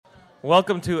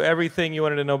Welcome to everything you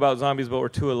wanted to know about zombies, but we're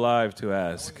too alive to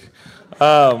ask.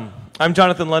 I'm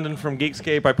Jonathan London from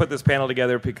Geekscape. I put this panel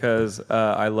together because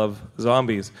I love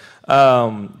zombies.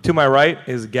 To my right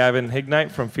is Gavin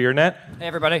Hignight from FEARnet. Hey,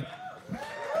 everybody.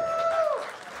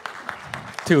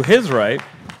 To his right,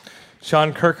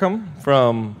 Shawn Kirkham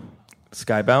from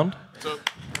Skybound. What's up?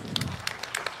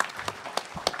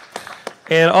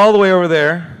 And all the way over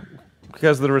there,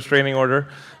 because of the restraining order,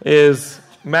 is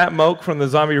Matt Mogk from the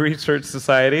Zombie Research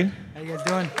Society. How you guys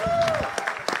doing?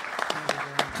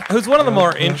 Who's one of the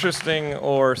more interesting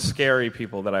or scary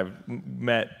people that I've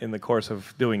met in the course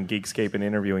of doing Geekscape and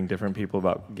interviewing different people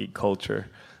about geek culture.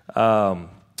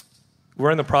 We're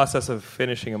in the process of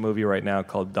finishing a movie right now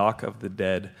called Dock of the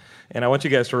Dead. And I want you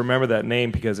guys to remember that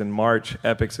name because in March,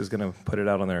 Epix is going to put it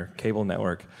out on their cable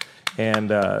network.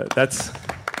 And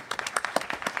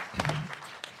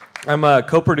I'm a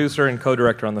co-producer and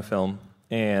co-director on the film.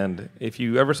 And if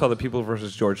you ever saw The People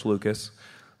vs. George Lucas,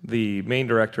 the main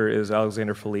director is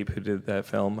Alexander Philippe, who did that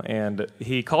film. And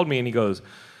he called me and he goes,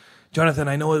 Jonathan,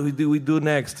 I know what we do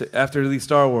next after the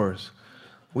Star Wars.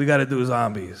 We got to do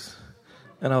zombies.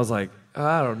 And I was like,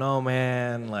 I don't know,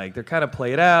 man. Like, they're kind of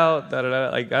played out.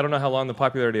 Da-da-da. Like, I don't know how long the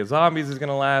popularity of zombies is going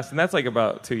to last. And that's like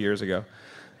about 2 years ago.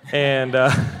 And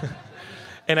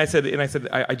and I said,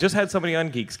 I just had somebody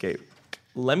on Geekscape.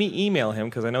 Let me email him,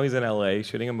 because I know he's in L.A.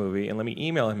 shooting a movie, and let me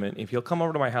email him, and if he'll come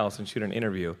over to my house and shoot an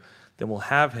interview, then we'll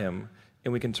have him,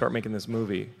 and we can start making this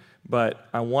movie. But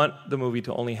I want the movie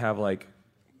to only have, like,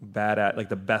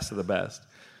 the best of the best.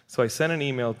 So I sent an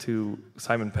email to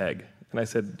Simon Pegg, and I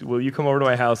said, will you come over to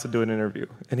my house and do an interview?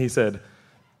 And he said,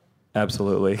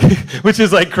 absolutely, which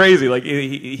is, like, crazy. Like,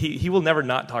 he will never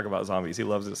not talk about zombies. He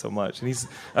loves it so much, and he's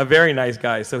a very nice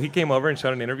guy. So he came over and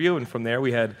shot an interview, and from there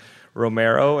we had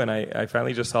Romero, and I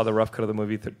finally just saw the rough cut of the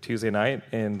movie Tuesday night,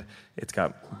 and it's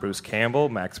got Bruce Campbell,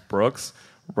 Max Brooks,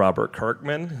 Robert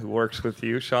Kirkman, who works with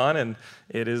you, Shawn, and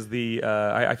it is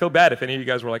I feel bad if any of you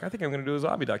guys were like, I think I'm going to do a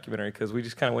zombie documentary, because we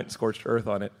just kind of went scorched earth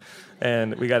on it,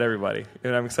 and we got everybody,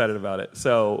 and I'm excited about it.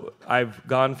 So I've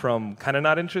gone from kind of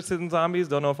not interested in zombies,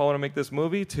 don't know if I want to make this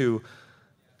movie, to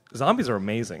zombies are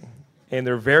amazing, and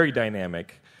they're very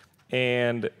dynamic,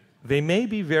 and they may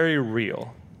be very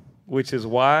real, which is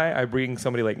why I bring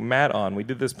somebody like Matt on. We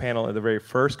did this panel at the very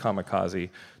first Comikaze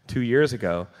 2 years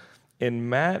ago. And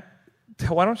Matt,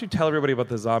 why don't you tell everybody about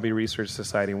the Zombie Research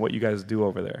Society and what you guys do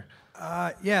over there?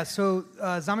 So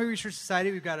Zombie Research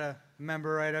Society, we've got a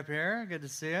member right up here. Good to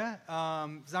see you.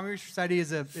 Zombie Research Society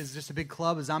is just a big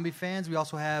club of zombie fans. We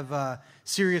also have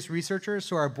serious researchers,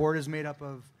 so our board is made up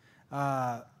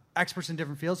of experts in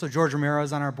different fields. So George Romero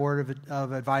is on our board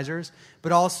of advisors,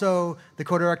 but also the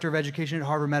co-director of education at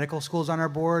Harvard Medical School is on our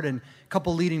board, and a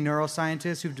couple leading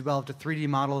neuroscientists who've developed a 3D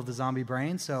model of the zombie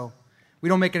brain. So we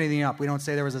don't make anything up. We don't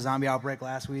say there was a zombie outbreak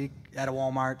last week at a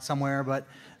Walmart somewhere, but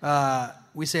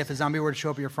we say if a zombie were to show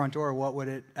up at your front door, what would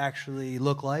it actually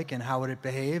look like, and how would it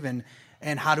behave, and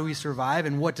how do we survive,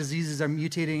 and what diseases are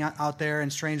mutating out there in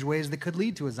strange ways that could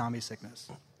lead to a zombie sickness.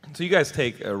 So you guys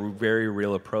take a very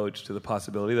real approach to the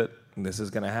possibility that this is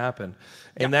going to happen.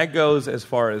 And that goes as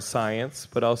far as science,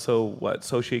 but also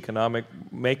socioeconomic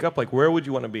makeup. Like, where would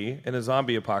you want to be in a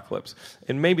zombie apocalypse?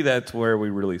 And maybe that's where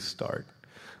we really start,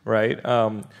 right?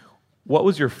 What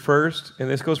was your first, and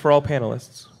this goes for all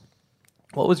panelists,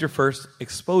 what was your first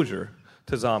exposure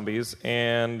to zombies?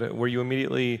 And were you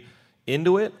immediately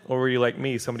into it? Or were you like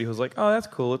me, somebody who was like, oh, that's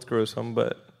cool, it's gruesome,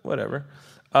 but whatever.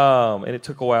 And it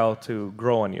took a while to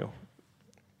grow on you.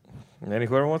 And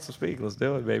whoever wants to speak, let's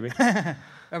do it, baby.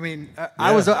 I mean,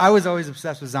 I was always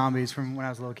obsessed with zombies from when I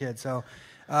was a little kid. So,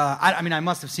 I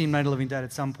must have seen Night of the Living Dead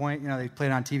at some point. You know, they played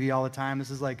it on TV all the time. This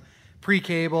is like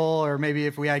pre-cable, or maybe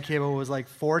if we had cable, it was like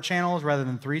 4 channels rather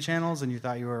than 3 channels, and you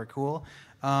thought you were cool.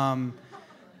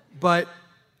 But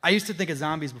I used to think of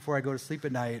zombies before I go to sleep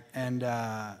at night, and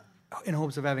in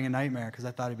hopes of having a nightmare, because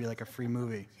I thought it'd be like a free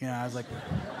movie. You know, I was like,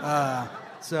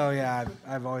 so yeah,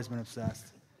 I've always been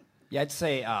obsessed. Yeah, I'd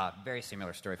say very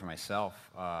similar story for myself.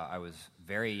 I was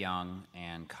very young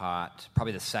and caught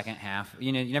probably the second half.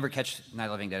 You know, you never catch Night of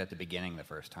the Living Dead at the beginning the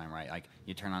first time, right? Like,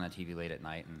 you turn on the TV late at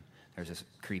night and there's this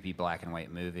creepy black and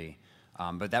white movie.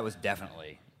 But that was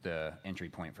definitely the entry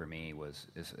point for me, was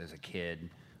as a kid,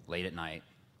 late at night,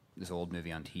 this old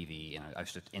movie on TV, and I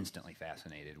was just instantly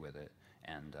fascinated with it.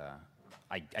 And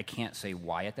I can't say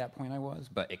why at that point I was,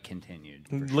 but it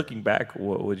continued. Looking back,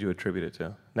 what would you attribute it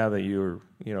to? Now that you're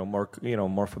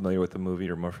more familiar with the movie,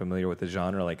 or more familiar with the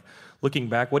genre, like, looking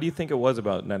back, what do you think it was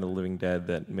about Night of the Living Dead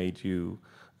that made you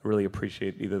really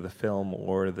appreciate either the film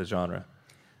or the genre?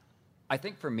 I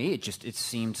think for me, it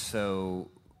seemed so,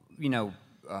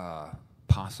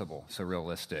 possible, so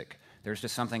realistic. there's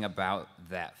just something about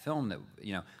that film that,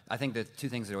 I think the two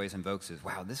things it always invokes is,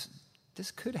 wow, this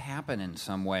could happen in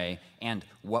some way, and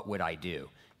what would I do?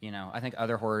 I think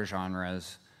other horror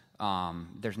genres,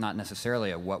 there's not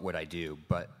necessarily a what would I do,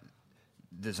 but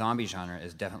the zombie genre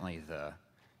is definitely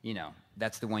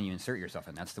that's the one you insert yourself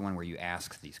in. That's the one where you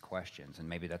ask these questions, and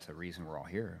maybe that's the reason we're all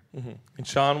here. Mm-hmm. And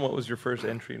Shawn, what was your first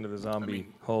entry into the zombie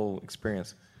whole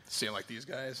experience? Seeing like these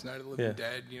guys, Night of the Living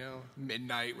Dead,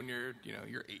 midnight when you're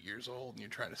 8 years old and you're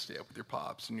trying to stay up with your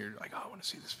pops and you're like, oh, I want to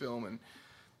see this film, and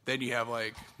then you have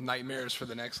like nightmares for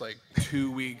the next like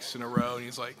 2 weeks in a row, and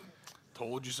he's like,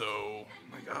 told you so.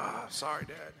 I'm like, sorry,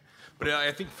 Dad. But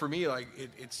I think for me, like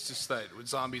it's just that with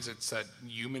zombies, it's that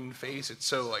human face. It's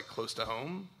so like close to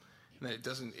home that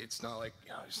it's not like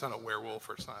it's not a werewolf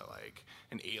or it's not like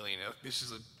an alien. This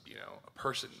is a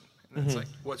person, and it's like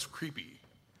what's creepy.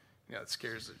 It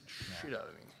scares the shit out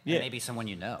of me. Yeah, and maybe someone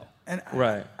you know. And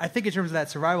I think in terms of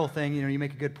that survival thing, you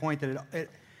make a good point that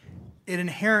it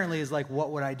inherently is like,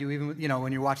 what would I do? Even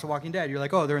when you watch The Walking Dead, you're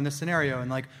like, oh, they're in this scenario, and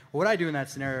like, what would I do in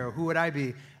that scenario? Who would I be?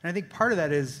 And I think part of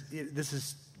that is this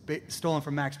is stolen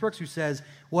from Max Brooks, who says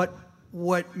what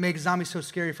makes zombies so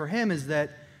scary for him is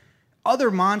that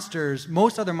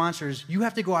most other monsters, you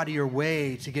have to go out of your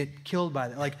way to get killed by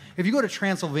them. Like, if you go to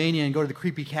Transylvania and go to the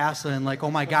creepy castle and like,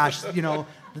 oh my gosh,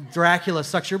 Dracula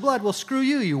sucks your blood. Well, screw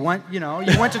you. You went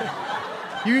to,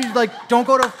 you like, don't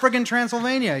go to friggin'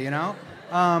 Transylvania,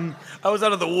 I was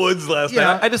out of the woods last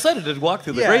night. I decided to walk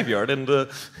through the graveyard and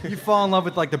you fall in love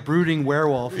with like the brooding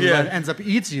werewolf who then ends up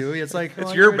eats you. It's like,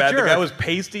 it's your bad. The guy was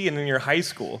pasty and in your high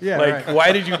school. Yeah,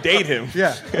 why did you date him?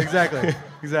 Yeah,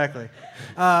 exactly.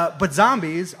 But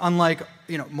zombies, unlike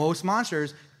most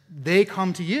monsters, they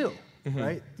come to you,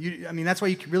 right? That's why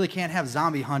you really can't have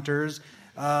zombie hunters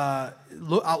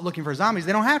out looking for zombies.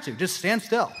 They don't have to. Just stand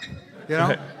still.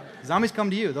 Zombies come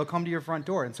to you. They'll come to your front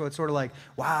door. And so it's sort of like,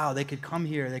 wow, they could come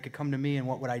here. They could come to me, and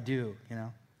what would I do?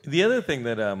 The other thing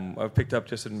that I've picked up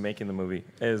just in making the movie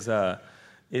is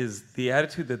the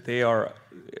attitude that they are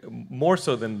more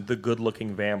so than the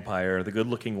good-looking vampire, the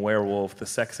good-looking werewolf, the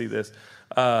sexy this.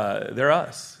 They're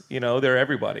us. They're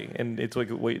everybody. And it's like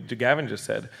what Gavin just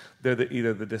said. They're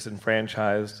either the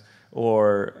disenfranchised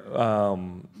or,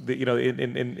 and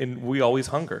we always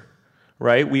hunger,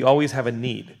 right? We always have a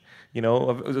need. Some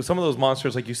of those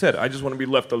monsters, like you said, I just want to be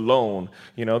left alone.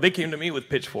 They came to me with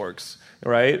pitchforks,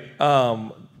 right?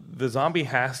 The zombie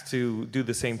has to do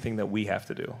the same thing that we have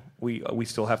to do. We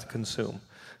still have to consume.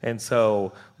 And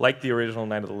so, like the original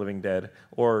Night of the Living Dead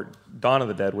or Dawn of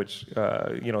the Dead, which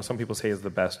some people say is the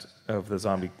best of the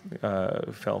zombie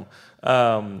film,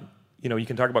 you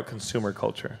can talk about consumer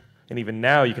culture. And even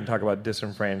now you can talk about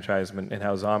disenfranchisement and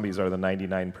how zombies are the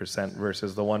 99%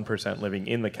 versus the 1% living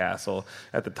in the castle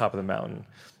at the top of the mountain.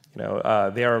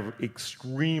 They are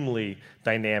extremely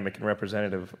dynamic and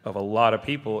representative of a lot of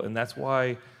people, and that's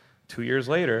why 2 years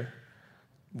later,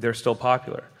 they're still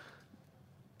popular.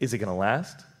 Is it going to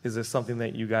last? Is this something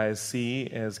that you guys see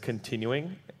as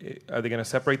continuing? Are they going to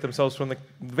separate themselves from the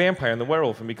vampire and the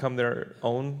werewolf and become their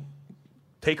own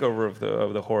takeover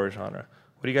of the horror genre?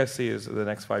 What do you guys see as the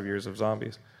next 5 years of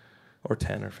zombies, or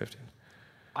 10 or 15?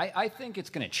 I think it's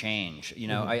going to change.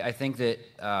 I think that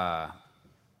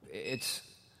if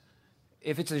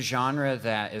it's a genre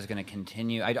that is going to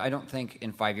continue, I don't think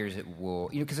in 5 years it will.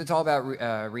 Because it's all about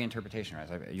reinterpretation,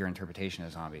 right? Your interpretation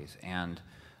of zombies, and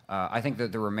I think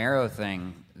that the Romero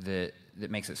thing that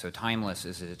makes it so timeless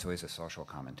is that it's always a social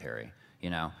commentary.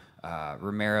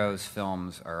 Romero's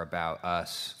films are about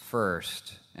us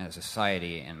first and a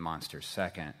society, and monsters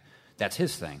second. That's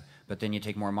his thing. But then you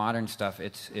take more modern stuff.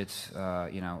 It's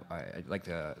like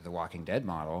the Walking Dead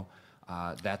model.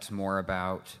 That's more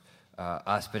about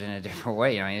us, but in a different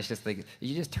way. It's just like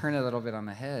you just turn it a little bit on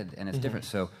the head, and it's different.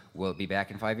 So will it be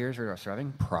back in 5 years or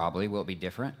surviving? Probably. Will it be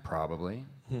different? Probably.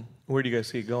 Where do you guys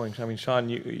see it going? Shawn,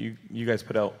 you guys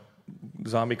put out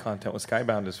zombie content with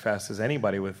Skybound as fast as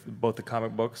anybody with both the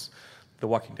comic books, the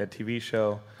Walking Dead TV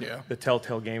show, the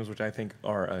Telltale games, which I think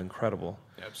are incredible.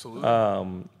 Absolutely.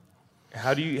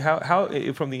 How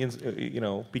from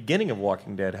the beginning of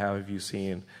Walking Dead, how have you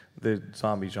seen the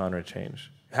zombie genre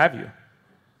change? Have you?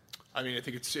 I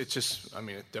think it's just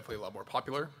it's definitely a lot more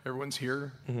popular. Everyone's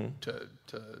here to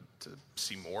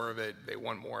see more of it. They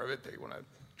want more of it. They want to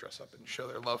dress up and show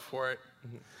their love for it.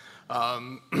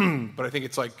 But I think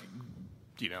it's like,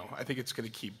 I think it's going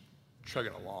to keep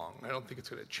chugging along. I don't think it's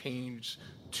going to change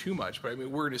too much, but we're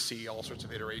going to see all sorts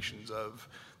of iterations of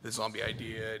the zombie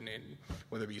idea, and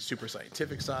whether it be super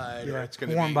scientific side or it's going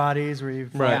to be warm bodies where you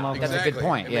fall in love. That's a good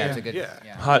point. It's a good.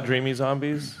 Hot, dreamy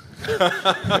zombies.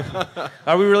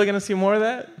 Are we really going to see more of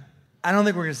that? I don't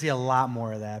think we're going to see a lot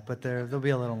more of that, but there'll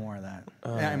be a little more of that,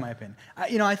 in my opinion.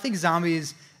 I think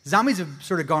zombies have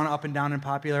sort of gone up and down in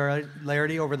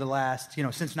popularity over the last,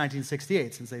 since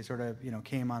 1968, since they sort of,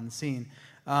 came on the scene.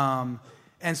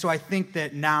 And so I think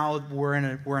that now we're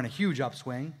in a huge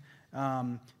upswing.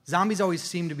 Zombies always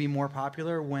seem to be more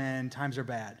popular when times are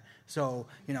bad. So,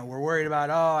 we're worried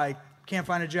about, I can't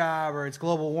find a job, or it's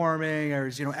global warming, or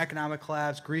it's, economic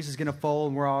collapse, Greece is going to fold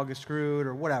and we're all screwed,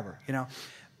 or whatever,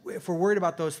 If we're worried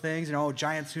about those things,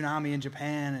 giant tsunami in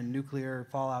Japan and nuclear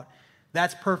fallout,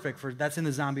 that's perfect that's in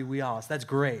the zombie wheelhouse. That's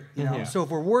great, So if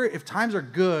we're worried, if times are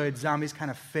good, zombies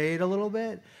kind of fade a little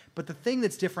bit. But the thing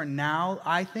that's different now,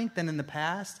 I think, than in the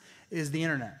past is the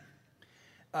internet.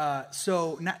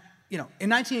 In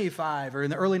 1985 or in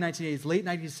the early 1980s, late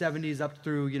 1970s up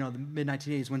through the mid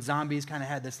 1980s, when zombies kind of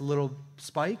had this little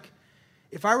spike,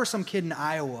 if I were some kid in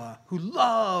Iowa who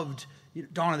loved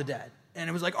Dawn of the Dead, and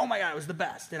it was like, oh my God, it was the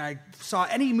best, and I saw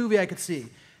any movie I could see,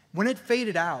 when it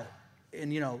faded out in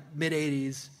mid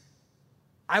 80s,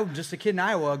 I was just a kid in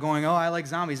Iowa going, I like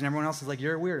zombies, and everyone else is like,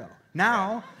 you're a weirdo.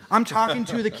 Now I'm talking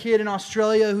to the kid in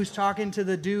Australia who's talking to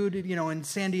the dude in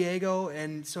San Diego,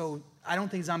 and so I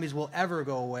don't think zombies will ever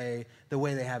go away the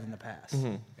way they have in the past.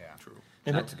 Yeah, true.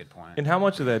 And that's a good point. And how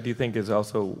much of that do you think is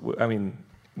also,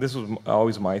 this was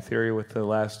always my theory with the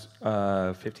last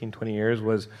 15, 20 years,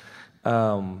 was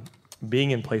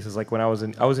being in places like when I was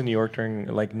in New York during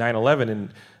like 9/11,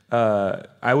 and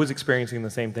I was experiencing the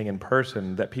same thing in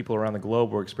person that people around the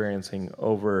globe were experiencing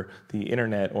over the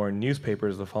internet or in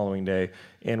newspapers the following day.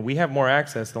 And we have more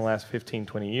access in the last 15,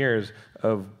 20 years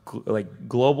of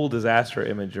global disaster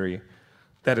imagery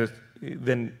that is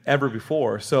than ever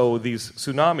before. So these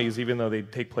tsunamis, even though they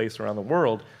take place around the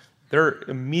world, they're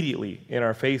immediately in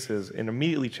our faces and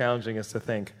immediately challenging us to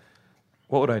think,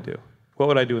 what would I do? What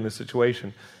would I do in this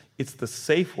situation? It's the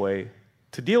safe way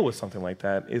to deal with something like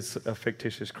that is a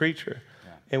fictitious creature.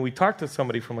 Yeah. And we talked to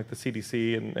somebody from the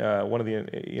CDC and one of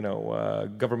the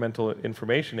governmental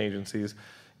information agencies,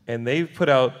 and they've put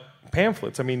out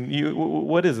pamphlets.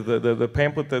 What is it? The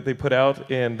pamphlet that they put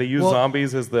out, and they use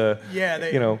zombies as the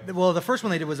Well, the first one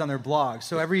they did was on their blog.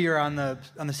 So every year on the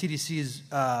CDC's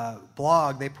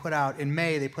blog, they put out in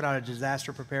May a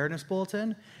disaster preparedness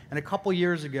bulletin, and a couple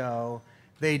years ago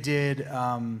they did.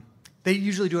 They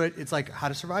usually do it. It's like how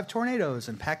to survive tornadoes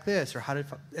and pack this, or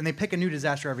and they pick a new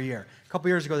disaster every year. A couple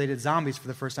years ago, they did zombies for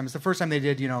the first time. It's the first time they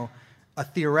did, a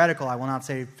theoretical. I will not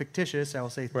say fictitious. I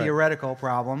will say theoretical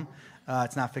problem.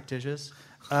 It's not fictitious.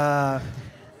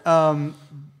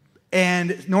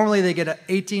 And normally they get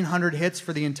 1,800 hits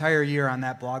for the entire year on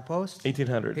that blog post.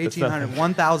 1,800.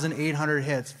 1,800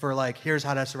 hits for here's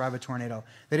how to survive a tornado.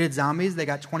 They did zombies. They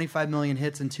got 25 million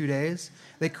hits in 2 days.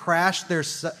 They crashed their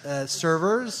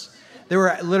servers. They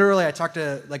were literally, I talked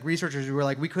to researchers who were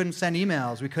like, we couldn't send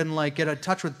emails. We couldn't get in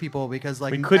touch with people because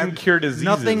we couldn't cure diseases.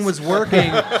 Nothing was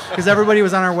working because everybody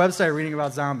was on our website reading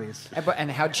about zombies. And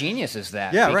how genius is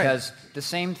that? Yeah, because the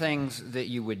same things that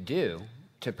you would do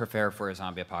to prepare for a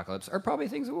zombie apocalypse are probably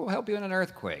things that will help you in an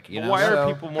earthquake. Why are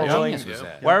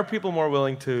people more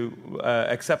willing to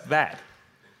accept that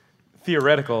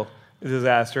theoretical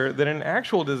disaster than an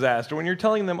actual disaster? When you're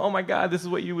telling them, oh my God, this is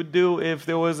what you would do if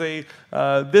there was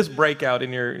this breakout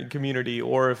in your community,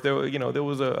 or if there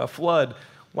was a flood,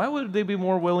 why would they be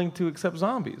more willing to accept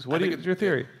zombies? What is your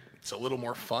theory? It's a little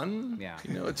more fun. Yeah.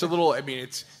 It's a little.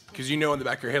 it's because in the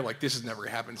back of your head, this has never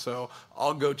happened. So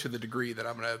I'll go to the degree that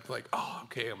I'm gonna I'm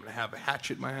gonna have a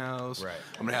hatchet in my house. Right.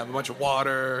 I'm gonna have a bunch of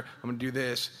water. I'm gonna do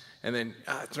this, and then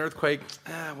it's an earthquake.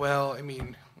 I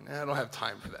don't have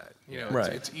time for that.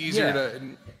 It's easier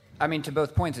to. To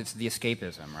both points, it's the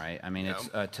escapism, right? It's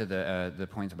to the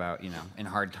point about in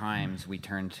hard times we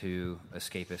turn to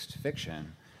escapist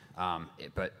fiction,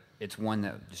 but it's one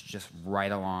that is just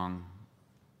right along.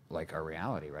 Our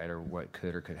reality, right? Or what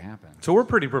could happen. So we're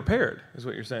pretty prepared, is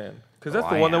what you're saying. Because that's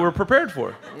the one that we're prepared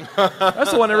for.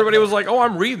 That's the one everybody was like,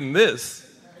 I'm reading this.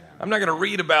 I'm not going to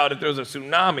read about if there's a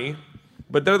tsunami.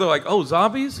 But they're like,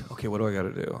 zombies? Okay, what do I got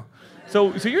to do?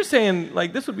 So you're saying,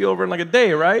 this would be over in a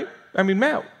day, right?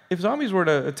 Matt, if zombies were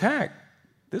to attack,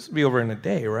 this would be over in a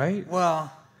day, right?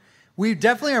 Well, we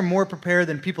definitely are more prepared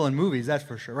than people in movies, that's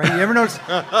for sure, right? You ever notice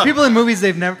people in movies,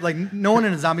 they've never, no one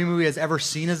in a zombie movie has ever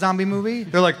seen a zombie movie.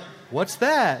 They're like, what's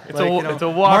that? It's a walker.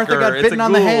 Martha got bitten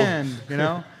on the ghoul. hand,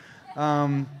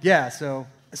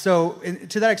 So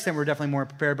to that extent, we're definitely more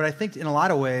prepared. But I think in a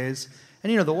lot of ways,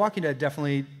 and The Walking Dead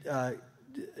definitely,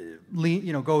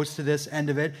 goes to this end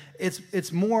of it.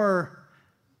 It's more.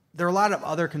 There are a lot of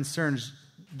other concerns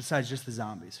besides just the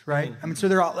zombies, right? Mm-hmm. So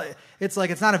they're all. It's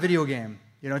not a video game.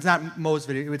 You know, it's not most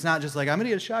video. It's not just like I'm gonna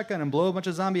get a shotgun and blow a bunch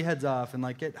of zombie heads off and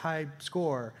like get high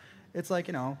score. It's like,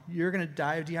 you know, you're gonna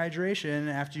die of dehydration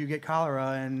after you get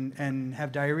cholera and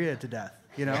have diarrhea to death.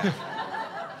 You know.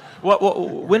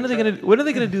 When are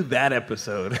they gonna do that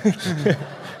episode?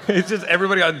 It's just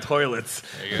everybody on toilets.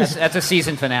 That's a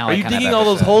season finale. Are you digging all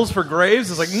those holes for graves?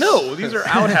 It's like, no, these are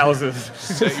outhouses.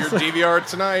 Set your DVR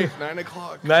tonight, 9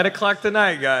 o'clock. 9 o'clock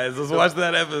tonight, guys. Let's watch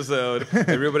that episode.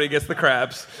 Everybody gets the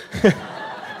craps.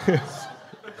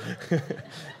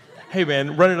 Hey,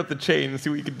 man, run it up the chain and see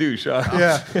what you can do, Shawn.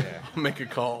 Yeah. I'll make a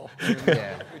call.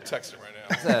 Yeah. Let me text him right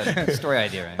now. It's a story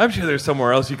idea, right? I'm sure there's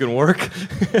somewhere else you can work.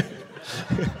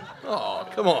 Oh,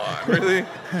 come on, really?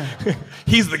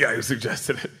 He's the guy who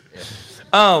suggested it.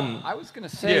 I was going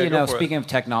to say, speaking of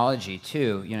technology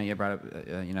too, you brought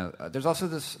up, there's also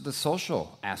the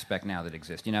social aspect now that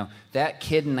exists. You know, that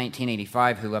kid in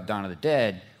 1985 who loved Dawn of the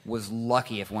Dead was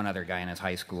lucky if one other guy in his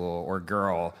high school or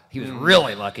girl. He was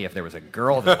really lucky if there was a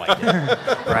girl that liked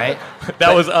it, right?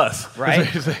 That was us, right?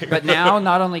 But now,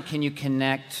 not only can you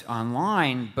connect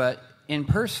online, but in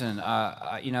person.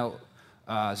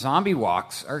 Zombie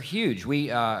walks are huge.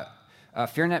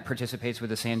 FEARnet participates with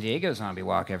the San Diego Zombie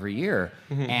Walk every year,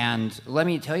 and let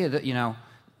me tell you that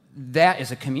that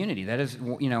is a community. That is,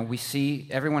 we see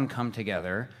everyone come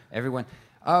together. Everyone.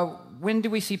 When do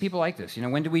we see people like this?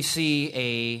 When do we see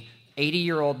a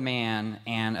 80-year-old man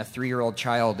and a 3-year-old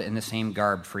child in the same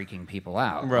garb freaking people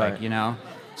out? Right.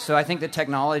 So I think that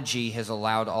technology has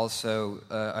allowed also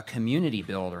a community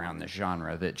build around this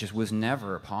genre that just was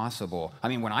never possible. I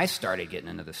mean, when I started getting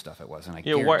into this stuff, it wasn't. I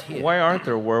guarantee it. Why aren't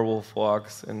there werewolf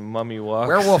walks and mummy walks?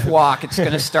 Werewolf walk. It's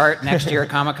going to start next year at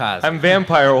Comikaze. I'm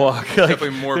vampire walk.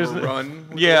 Definitely more of a run.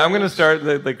 Yeah, I'm going to start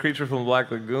the Creature from the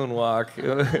Black Lagoon walk.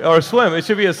 Or swim. It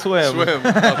should be a swim.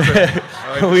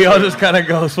 We all just kind of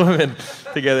go swimming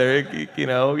together.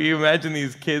 You imagine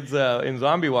these kids in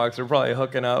zombie walks are probably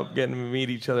hooking up, getting to meet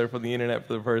each other from the internet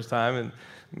for the first time,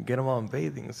 and get them all in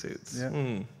bathing suits.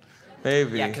 Yeah.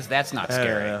 Maybe. Yeah, because that's not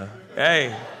scary.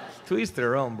 Hey, to each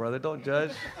their own, brother. Don't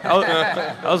judge.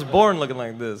 I was born looking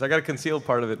like this. I got to conceal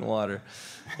part of it in water.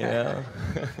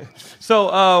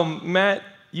 So, Matt,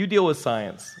 you deal with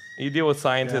science. You deal with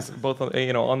scientists, both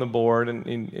on the board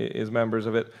and as members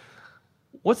of it.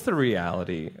 What's the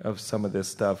reality of some of this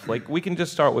stuff? Like, we can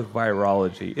just start with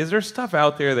virology. Is there stuff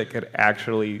out there that could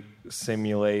actually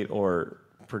simulate or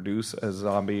produce a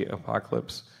zombie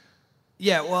apocalypse?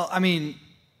 Yeah, well, I mean,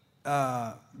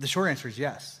 the short answer is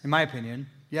yes, in my opinion,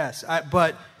 yes.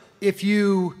 But if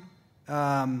you,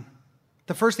 the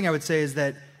first thing I would say is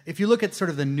that if you look at sort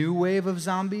of the new wave of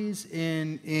zombies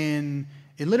in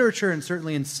literature and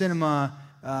certainly in cinema,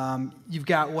 you've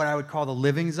got what I would call the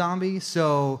living zombie.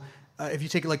 So if you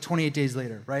take it like 28 Days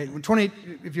Later, right?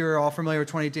 If you're all familiar with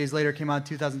 28 Days Later, it came out in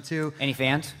 2002. Any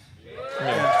fans?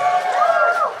 Yeah.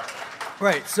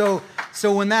 Right. So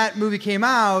when that movie came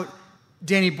out,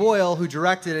 Danny Boyle, who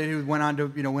directed it, who went on to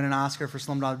win an Oscar for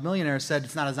Slumdog Millionaire, said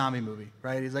it's not a zombie movie,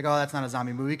 right? He's like, oh, that's not a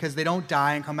zombie movie because they don't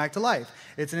die and come back to life.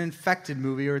 It's an infected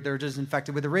movie, or they're just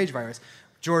infected with the rage virus.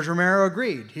 George Romero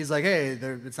agreed. He's like, hey,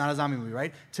 it's not a zombie movie,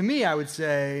 right? To me, I would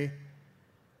say,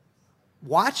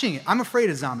 watching it, I'm afraid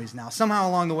of zombies now. Somehow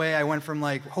along the way, I went from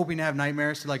like hoping to have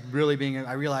nightmares to like really being,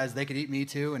 I realized they could eat me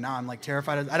too, and now I'm like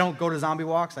terrified. I don't go to zombie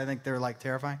walks. I think they're like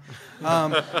terrifying.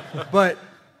 But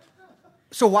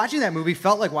so watching that movie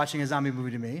felt like watching a zombie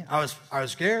movie to me. I was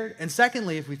scared. And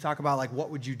secondly, if we talk about like what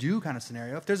would you do kind of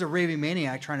scenario, if there's a raving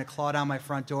maniac trying to claw down my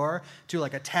front door to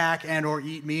like attack and or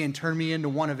eat me and turn me into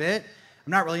one of it,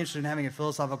 I'm not really interested in having a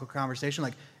philosophical conversation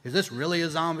like, is this really a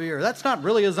zombie? Or that's not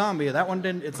really a zombie. That one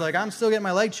didn't. It's like, I'm still getting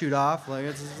my leg chewed off. Like,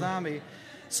 it's a zombie.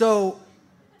 So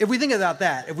if we think about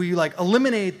that, if we like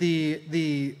eliminate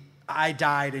the I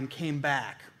died and came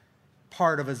back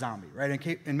part of a zombie, right,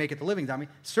 and make it the living zombie,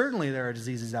 certainly there are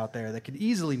diseases out there that could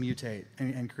easily mutate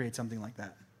and create something like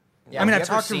that. Yeah, I mean, I've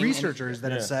talked to researchers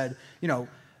that have said,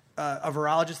 a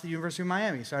virologist at the University of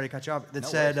Miami, sorry to cut you off, that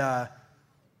said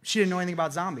she didn't know anything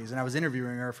about zombies, and I was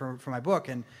interviewing her for my book,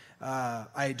 and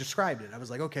I described it. I was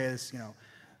like, okay, this,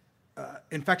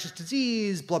 infectious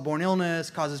disease, bloodborne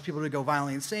illness, causes people to go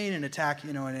violently insane and attack,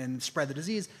 and spread the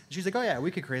disease. And she's like, oh yeah,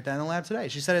 we could create that in the lab today.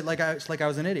 She said it like I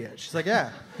was an idiot. She's like, yeah.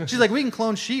 She's like, we can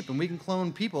clone sheep and we can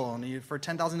clone people, and for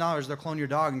 $10,000 they'll clone your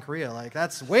dog in Korea. Like,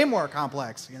 that's way more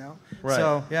complex, Right.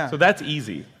 So yeah. So that's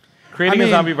easy. Creating a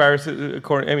zombie virus, with those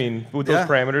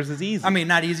parameters, is easy. I mean,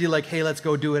 not easy like, hey, let's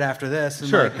go do it after this, and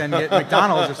sure. then get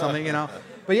McDonald's or something,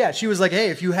 But yeah, she was like, hey,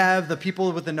 if you have the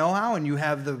people with the know-how and you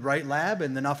have the right lab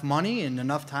and enough money and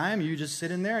enough time, you just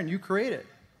sit in there and you create it.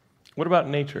 What about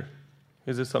nature?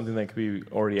 Is this something that could be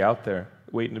already out there?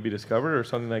 waiting to be discovered, or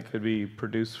something that could be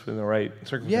produced in the right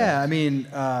circumstances? Yeah, I mean,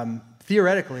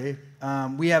 theoretically,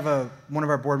 we have one of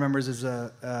our board members is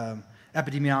a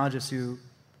epidemiologist who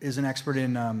is an expert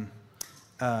in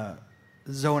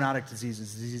zoonotic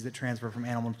diseases that transfer from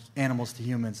animals to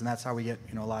humans, and that's how we get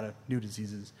a lot of new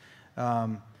diseases.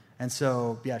 And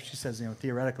so, yeah, she says,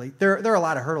 theoretically, there are a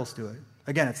lot of hurdles to it.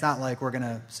 Again, it's not like we're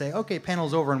gonna say, okay,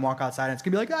 panel's over, and walk outside, and it's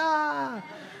gonna be like, ah.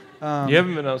 You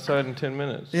haven't been outside in 10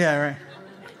 minutes. Yeah, right.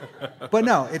 But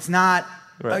no, it's not.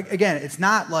 Right. Again, it's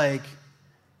not like,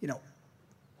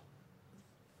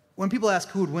 when people ask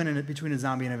who would win between a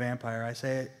zombie and a vampire, I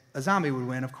say a zombie would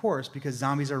win, of course, because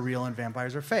zombies are real and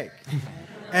vampires are fake.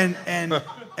 and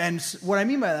what I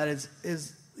mean by that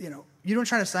is you don't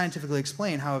try to scientifically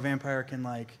explain how a vampire can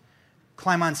like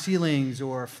climb on ceilings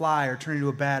or fly or turn into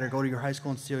a bat or go to your high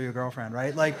school and steal your girlfriend,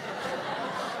 right? Like.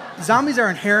 Zombies are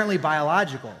inherently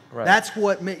biological. Right. That's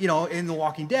what in The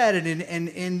Walking Dead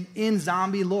and in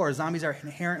zombie lore, zombies are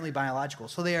inherently biological.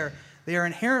 So they are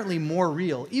inherently more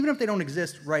real, even if they don't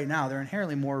exist right now. They're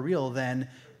inherently more real than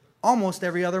almost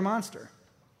every other monster.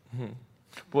 Mm-hmm.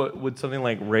 Would something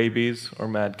like rabies or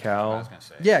mad cow? I was gonna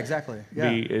say. Yeah, exactly.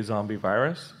 Yeah. Be a zombie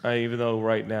virus? Even though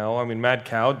right now, I mean, mad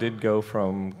cow did go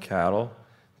from cattle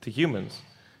to humans.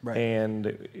 Right. And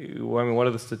what are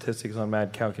the statistics on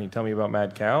mad cow? Can you tell me about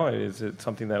mad cow? Is it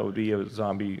something that would be a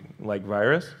zombie-like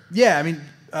virus? Yeah, I mean,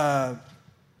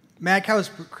 mad cow is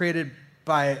created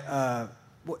by,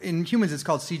 in humans it's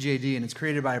called CJD, and it's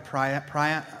created by a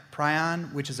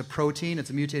prion, which is a protein.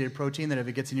 It's a mutated protein that if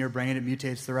it gets in your brain, it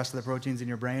mutates the rest of the proteins in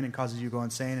your brain and causes you to go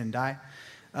insane and die.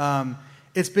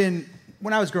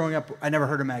 When I was growing up, I never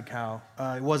heard of mad cow.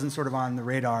 It wasn't sort of on the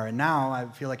radar, and now I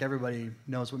feel like everybody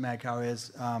knows what mad cow is.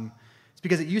 It's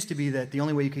because it used to be that the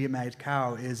only way you could get mad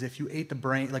cow is if you ate the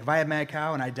brain. Like if I had mad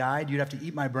cow and I died, you'd have to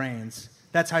eat my brains.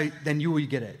 That's how then you would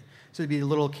get it. So it'd be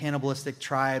little cannibalistic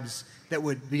tribes that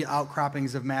would be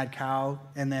outcroppings of mad cow,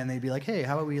 and then they'd be like, hey,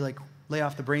 how about we like lay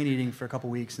off the brain eating for a couple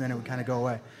weeks, and then it would kind of go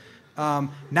away.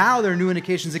 Now there are new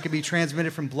indications it can be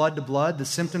transmitted from blood to blood. The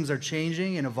symptoms are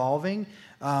changing and evolving.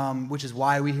 Which is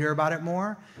why we hear about it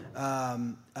more.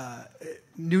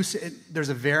 There's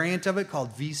a variant of it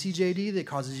called VCJD that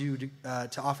causes you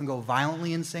to often go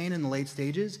violently insane in the late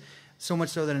stages, so much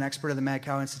so that an expert at the Mad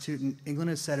Cow Institute in England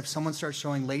has said if someone starts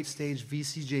showing late-stage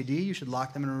VCJD, you should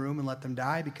lock them in a room and let them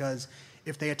die, because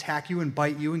if they attack you and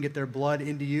bite you and get their blood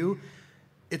into you,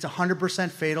 it's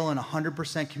 100% fatal and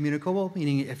 100% communicable,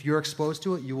 meaning if you're exposed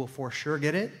to it, you will for sure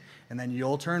get it. And then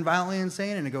you'll turn violently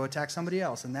insane and go attack somebody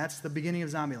else. And that's the beginning of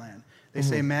Zombieland. They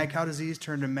say mad cow disease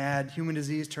turned to mad human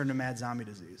disease turned to mad zombie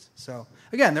disease. So,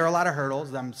 again, there are a lot of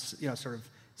hurdles. I'm sort of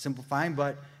simplifying,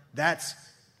 but that's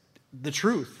the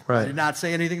truth. Right. I did not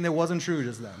say anything that wasn't true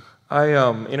just then. I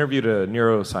interviewed a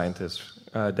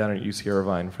neuroscientist down at UC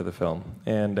Irvine for the film,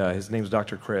 and his name's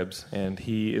Dr. Cribbs, and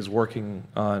he is working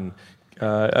on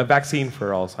a vaccine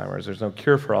for Alzheimer's. There's no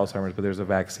cure for Alzheimer's, but there's a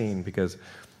vaccine because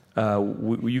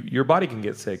your body can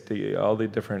get sick. All the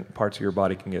different parts of your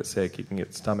body can get sick. You can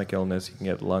get stomach illness. You can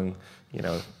get lung,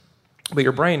 but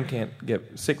your brain can't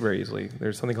get sick very easily.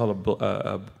 There's something called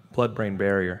a blood-brain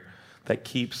barrier that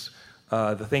keeps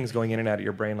the things going in and out of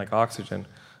your brain, like oxygen,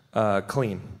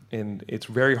 clean. And it's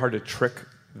very hard to trick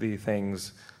the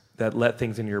things that let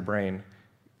things into your brain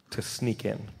to sneak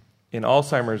in. And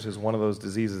Alzheimer's is one of those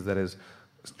diseases that has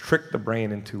tricked the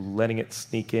brain into letting it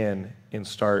sneak in and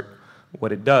start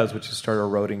what it does, which is start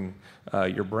eroding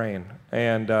your brain.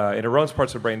 And it erodes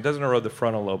parts of the brain. It doesn't erode the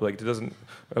frontal lobe. Like, it doesn't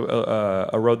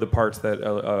erode the parts that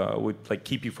would like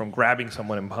keep you from grabbing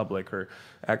someone in public or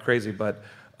act crazy. But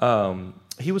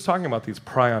he was talking about these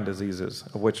prion diseases,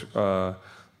 of which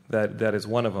that is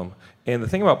one of them. And the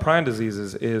thing about prion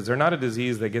diseases is they're not a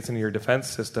disease that gets into your defense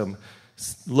system,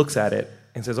 looks at it,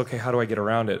 and says, okay, how do I get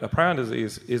around it? A prion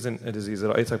disease isn't a disease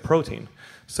at all. It's a protein.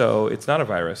 So it's not a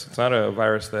virus. It's not a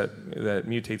virus that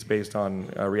mutates based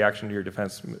on a reaction to your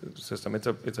defense system. It's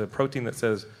a protein that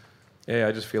says, hey,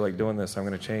 I just feel like doing this. I'm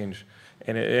going to change.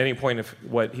 And at any point, if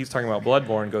what he's talking about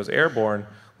bloodborne goes airborne,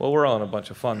 well, we're all in a bunch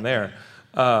of fun there.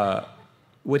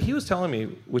 What he was telling me,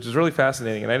 which is really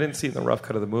fascinating, and I didn't see it in the rough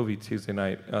cut of the movie Tuesday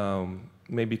night,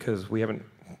 maybe because we haven't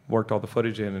worked all the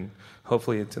footage in, and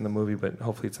hopefully it's in the movie, but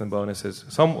hopefully it's in the bonuses.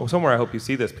 Somewhere I hope you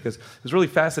see this, because it was really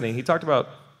fascinating. He talked about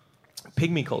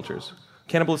pygmy cultures.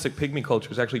 Cannibalistic pygmy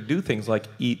cultures actually do things like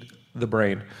eat the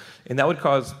brain, and that would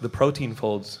cause the protein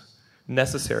folds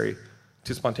necessary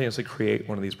to spontaneously create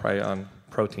one of these prion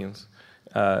proteins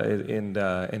and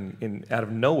out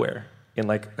of nowhere in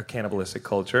like a cannibalistic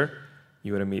culture.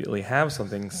 You would immediately have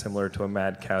something similar to a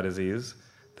mad cow disease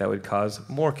that would cause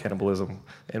more cannibalism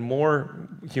and more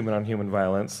human-on-human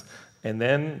violence And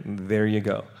then there you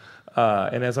go.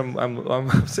 And as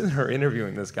I'm sitting here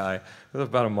interviewing this guy, it was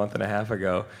about a month and a half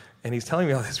ago, and he's telling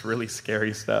me all this really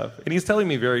scary stuff. And he's telling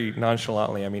me very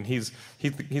nonchalantly. I mean, he's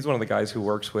one of the guys who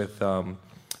works with, what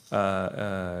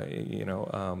are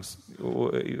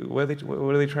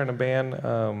they trying to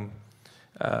ban?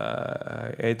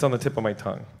 It's on the tip of my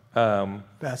tongue.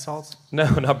 Bath salts? No,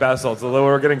 not bath salts, although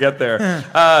we're going to get there.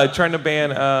 Trying to ban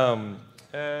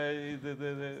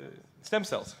the stem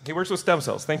cells. He works with stem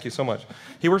cells. Thank you so much.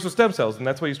 He works with stem cells, and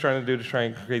that's what he's trying to do to try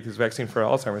and create this vaccine for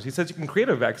Alzheimer's. He says you can create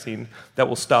a vaccine that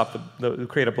will stop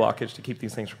create a blockage to keep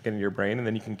these things from getting to your brain, and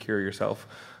then you can cure yourself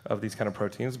of these kind of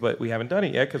proteins. But we haven't done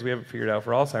it yet because we haven't figured it out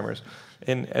for Alzheimer's.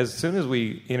 And as soon as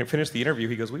we finished the interview,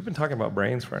 he goes, "We've been talking about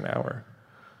brains for an hour.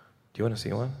 Do you want to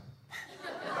see one?"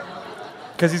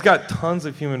 Because he's got tons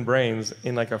of human brains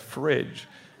in like a fridge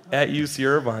at UC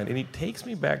Irvine, and he takes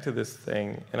me back to this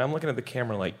thing, and I'm looking at the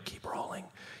camera like, keep rolling.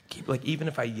 Keep, like, even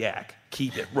if I yak,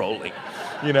 keep it rolling,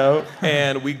 you know?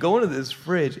 And we go into this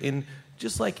fridge, and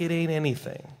just like it ain't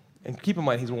anything, and keep in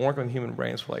mind, he's been working on human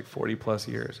brains for like 40 plus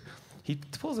years. He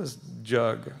pulls this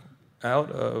jug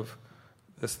out of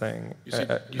this thing,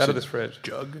 out of this fridge.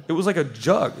 Jug? It was like a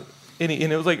jug. And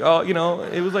it was like,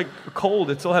 it was like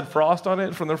cold. It still had frost on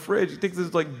it from the fridge. He takes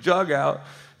this like jug out,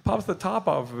 pops the top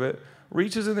off of it,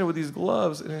 reaches in there with these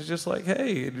gloves, and it's just like,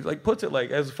 hey, and he like puts it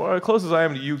like as close as I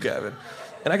am to you, Gavin.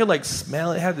 And I could like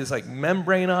smell it. It had this like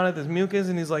membrane on it, this mucus,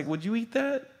 and he's like, would you eat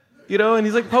that? You know, and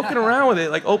he's like poking around with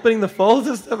it, like opening the folds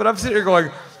and stuff. And I'm sitting here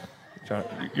going, John,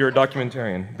 you're a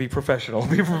documentarian. Be professional.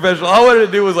 Be professional. All I wanted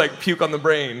to do was like puke on the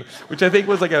brain, which I think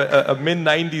was like a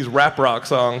mid-90s rap rock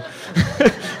song.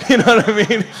 You know what I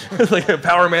mean? It's like a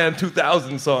Power Man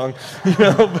 2000 song. You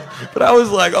know, but I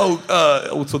was like,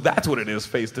 so that's what it is,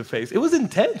 face to face. It was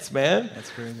intense, man.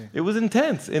 That's crazy. It was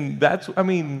intense, and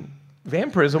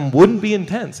vampirism wouldn't be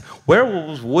intense.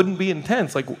 Werewolves wouldn't be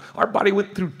intense. Like, our body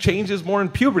went through changes more in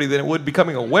puberty than it would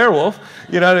becoming a werewolf.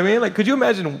 You know what I mean? Like, could you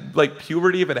imagine, like,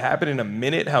 puberty if it happened in a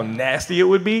minute, how nasty it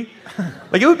would be?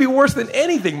 Like, it would be worse than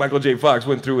anything Michael J. Fox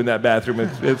went through in that bathroom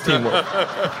at Teen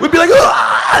Wolf. We'd be like,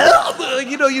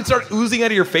 you know, you'd start oozing out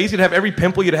of your face. You'd have every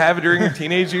pimple you'd have during your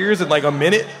teenage years in, like, a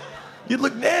minute. You'd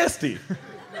look nasty.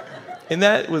 And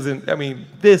that was,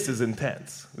 this is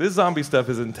intense. This zombie stuff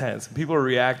is intense. People are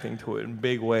reacting to it in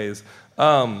big ways.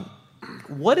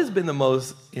 What has been the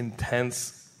most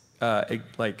intense, fandom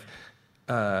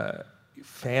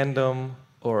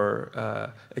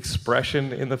or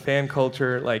expression in the fan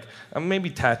culture? Like, maybe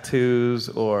tattoos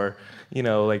or, you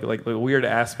know, like the weird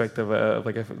aspect of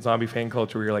a zombie fan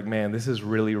culture where you're like, man, this has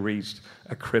really reached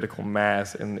a critical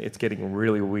mass and it's getting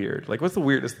really weird. Like, what's the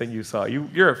weirdest thing you saw?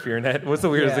 You're a FEARnet. What's the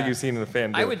weirdest thing you've seen in the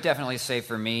fandom? I would definitely say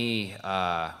for me,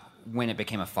 when it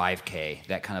became a 5K,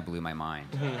 that kind of blew my mind.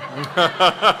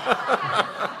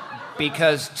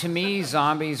 Because to me,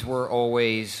 zombies were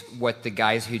always what the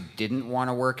guys who didn't want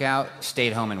to work out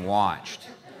stayed home and watched.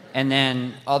 And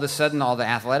then all of a sudden, all the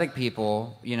athletic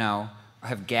people, you know,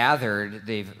 have gathered,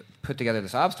 they've put together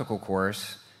this obstacle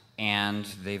course, and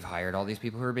they've hired all these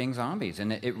people who are being zombies.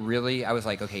 And it really, I was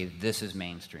like, okay, this is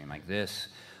mainstream, like this.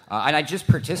 And I just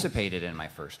participated in my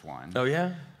first one. Oh,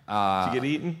 yeah? Did you get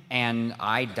eaten? And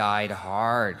I died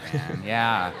hard, man,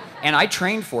 yeah. And I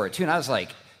trained for it, too, and I was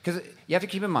like, because you have to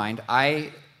keep in mind,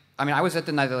 I was at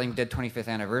the Night of the Living Dead 25th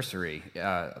anniversary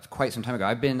quite some time ago.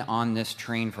 I've been on this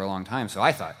train for a long time, so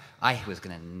I thought I was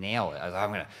going to nail it. I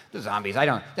was the zombies, they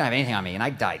don't have anything on me, and I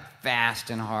died fast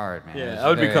and hard, man. Yeah, I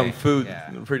would become food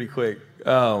pretty quick.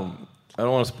 I don't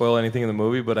want to spoil anything in the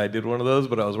movie, but I did one of those,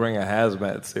 but I was wearing a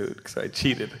hazmat suit because I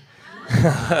cheated.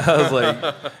 I was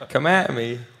like, come at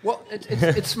me. Well,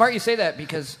 it's smart you say that,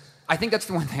 because I think that's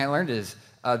the one thing I learned is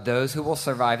those who will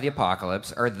survive the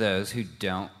apocalypse are those who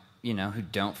don't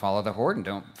follow the horde and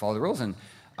don't follow the rules. And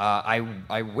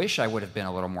I wish I would have been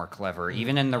a little more clever.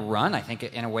 Even in the run, I think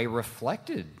it in a way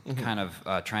reflected kind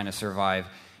of trying to survive.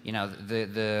 You know,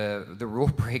 the rule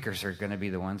breakers are going to be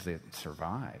the ones that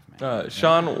survive, man.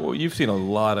 Shawn, you've seen a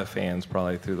lot of fans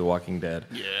probably through The Walking Dead.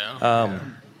 Yeah.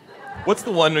 What's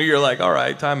the one where you're like, all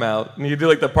right, timeout, and you do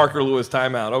like the Parker Lewis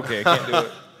timeout? Okay, I can't do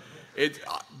it.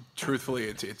 Truthfully,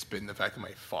 it's been the fact that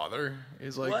my father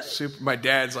is like What? super. My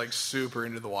dad's like super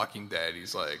into The Walking Dead.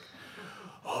 He's like,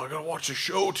 I gotta watch the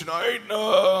show tonight.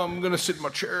 I'm gonna sit in my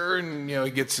chair, and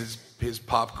he gets his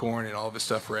popcorn and all of his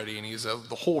stuff ready, and he's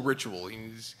the whole ritual.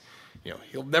 He's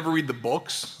he'll never read the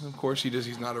books. Of course, he does.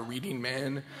 He's not a reading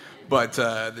man, but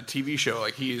the TV show,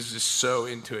 like, he is just so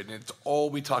into it, and it's all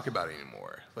we talk about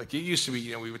anymore. Like, it used to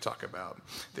be, we would talk about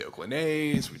the Oakland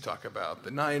A's, we talk about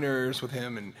the Niners with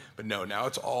him, but no, now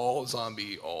it's all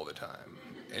zombie all the time.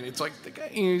 And it's like the guy,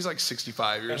 he's like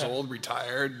 65 years old,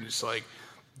 retired, and it's like,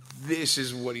 this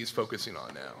is what he's focusing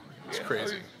on now. It's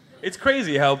crazy. It's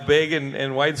crazy how big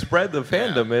and widespread the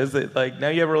fandom is. That like now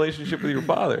you have a relationship with your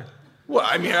father. Well,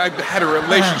 I mean, I've had a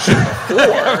relationship before.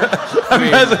 I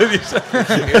mean,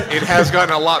 it has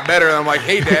gotten a lot better. And I'm like,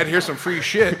 hey, Dad, here's some free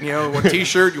shit. You know, a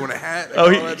T-shirt, you want a hat?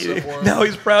 Now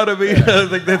he's proud of me.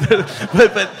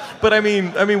 But I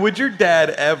mean, would your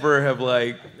dad ever have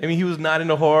like? I mean, he was not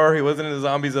into horror. He wasn't into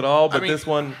zombies at all. But this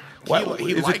one, he is liked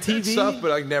it that TV stuff,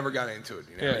 but I never got into it.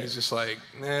 You know? Yeah. He's just like,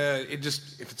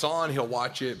 if it's on, he'll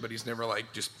watch it. But he's never like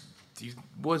he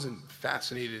wasn't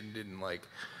fascinated and didn't like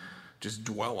just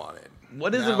dwell on it.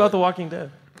 What is it about The Walking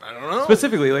Dead? I don't know.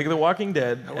 Specifically, like The Walking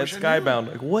Dead at Skybound.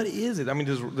 I Like, what is it? I mean,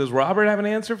 does Robert have an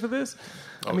answer for this?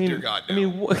 Oh, dear God, no. I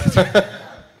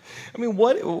mean,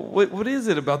 what is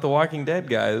it about The Walking Dead,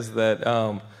 guys, that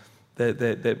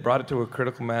brought it to a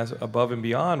critical mass above and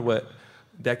beyond what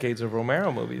decades of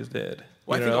Romero movies did?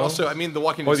 Well, I think also, I mean, The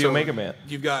Walking Dead. Or the Omega Man.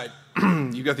 You've got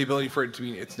the ability for it to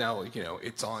be. It's now like,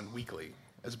 it's on weekly,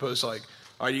 as opposed to like,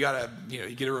 all right,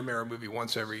 you get a Romero movie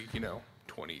once every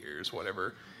 20 years,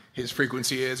 whatever his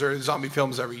frequency is, or zombie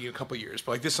films every couple of years.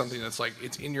 But like this is something that's like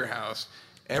it's in your house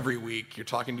every week. You're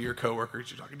talking to your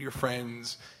coworkers, you're talking to your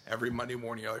friends every Monday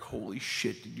morning. You're like, holy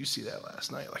shit, did you see that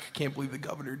last night? Like, I can't believe the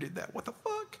governor did that. What the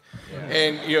fuck? Yeah.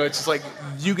 And it's just like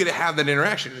you get to have that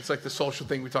interaction. It's like the social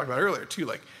thing we talked about earlier too.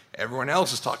 Like everyone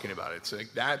else is talking about it. So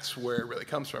like that's where it really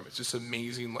comes from. It's just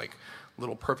amazing, like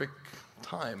little perfect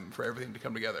time for everything to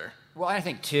come together. Well, I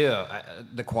think too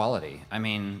the quality. I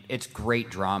mean, it's great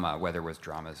drama, whether it was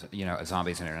dramas,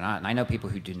 zombies in it or not. And I know people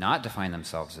who do not define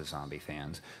themselves as zombie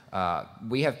fans.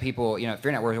 We have people, at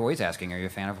FEARnet, we're always asking, "Are you a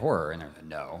fan of horror?" And they're like,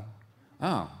 "No."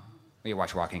 "Oh, you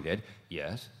watch Walking Dead?"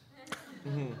 "Yes."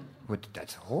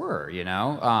 That's horror,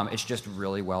 It's just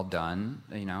really well done,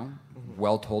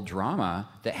 well told drama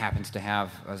that happens to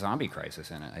have a zombie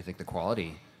crisis in it. I think the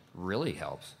quality really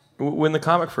helps. When the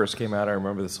comic first came out, I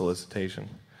remember the solicitation.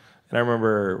 And I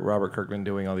remember Robert Kirkman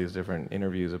doing all these different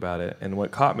interviews about it. And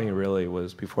what caught me really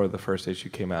was before the first issue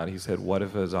came out, he said, what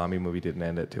if a zombie movie didn't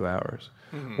end at 2 hours?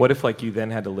 Mm-hmm. What if you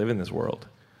then had to live in this world?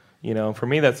 For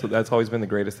me, that's always been the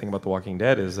greatest thing about The Walking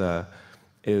Dead is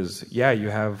you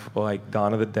have like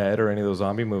Dawn of the Dead or any of those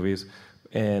zombie movies,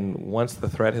 and once the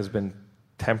threat has been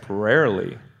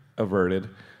temporarily averted,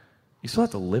 you still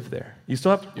have to live there. You still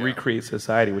have to recreate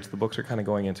society, which the books are kind of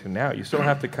going into now. You still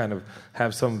have to kind of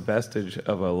have some vestige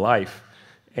of a life.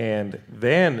 And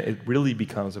then it really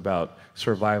becomes about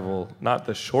survival, not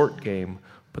the short game,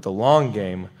 but the long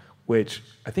game, which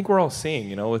I think we're all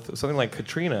seeing. With something like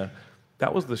Katrina,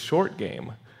 that was the short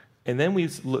game. And then we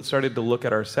started to look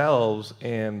at ourselves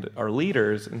and our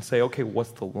leaders and say, okay,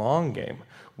 what's the long game?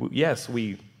 Yes,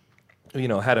 we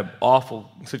had an awful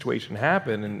situation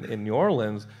happen in New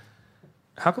Orleans.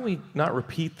 How can we not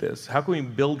repeat this? How can we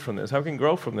build from this? How can we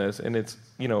grow from this? And it's,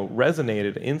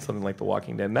 resonated in something like The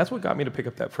Walking Dead. And that's what got me to pick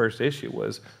up that first issue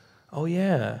was, oh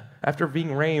yeah, after Ving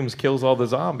Rhames kills all the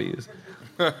zombies.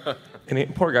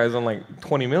 And poor guy's on like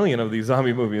 20 million of these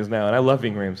zombie movies now, and I love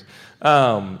Ving Rhames.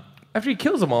 After he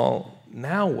kills them all,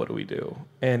 now what do we do?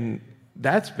 And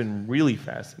that's been really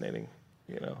fascinating,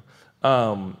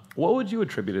 What would you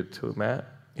attribute it to, Matt,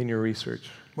 in your research?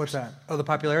 What's that? Oh, the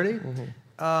popularity?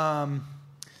 Mm-hmm.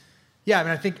 Yeah, I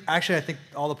mean, I think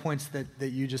all the points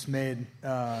that you just made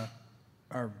are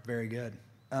very good.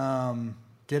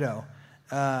 Ditto.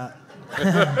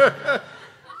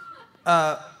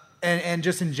 And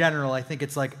just in general, I think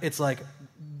it's like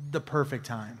the perfect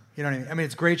time. You know what I mean? I mean,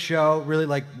 it's a great show, really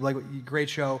like great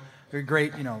show,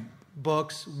 great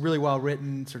books, really well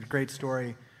written, sort of great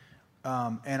story,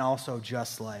 and also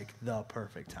just like the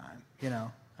perfect time.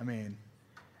 I mean.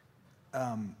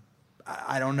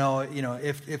 I don't know,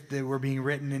 if they were being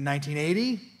written in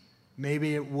 1980,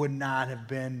 maybe it would not have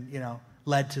been,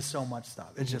 led to so much stuff.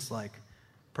 It's just like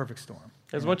perfect storm.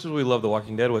 As much as we love The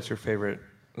Walking Dead, what's your favorite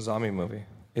zombie movie?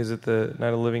 Is it the Night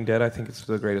of the Living Dead? I think it's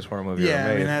the greatest horror movie ever made.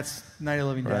 Yeah, I mean, that's Night of the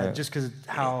Living Dead, just because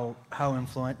how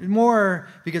influential, more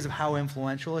because of how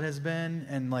influential it has been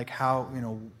and like how,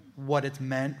 what it's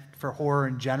meant for horror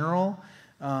in general.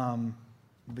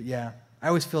 But yeah. I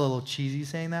always feel a little cheesy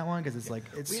saying that one because it's like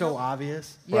it's so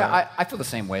obvious. Yeah, I feel the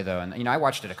same way though, and I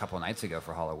watched it a couple of nights ago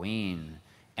for Halloween,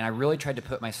 and I really tried to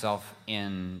put myself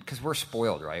in because we're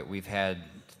spoiled, right? We've had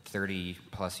 30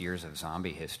 plus years of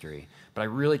zombie history, but I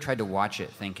really tried to watch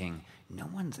it thinking no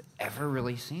one's ever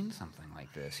really seen something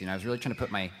like this. I was really trying to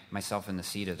put myself in the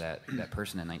seat of that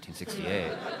person in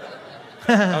 1968.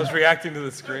 I was reacting to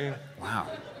the screen. Wow.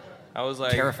 I was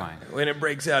like, terrifying. When it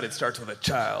breaks out, it starts with a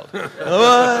child. What?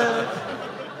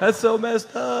 That's so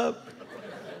messed up.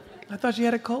 I thought you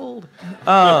had a cold.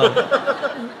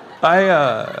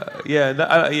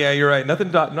 You're right.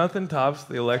 Nothing tops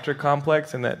the electric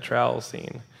complex and that trowel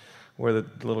scene where the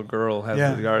little girl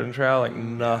has the garden trowel. Like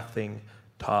nothing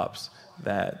tops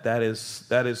that. That is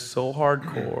so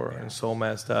hardcore and so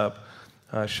messed up.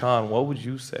 Shawn, what would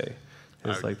you say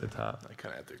is like the top? I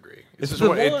kind of have to agree. It's the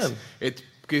one. It's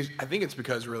I think it's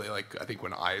because really, like, I think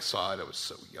when I saw it, I was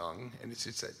so young, and it's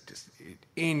just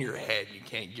in your head, you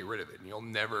can't get rid of it, and you'll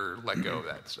never let go of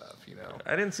that stuff, you know?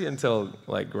 I didn't see it until,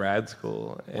 like, grad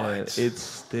school, and it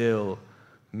still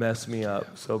messed me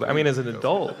up. So, I mean, as an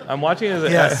adult, I'm watching it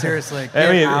as seriously,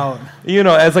 get out. You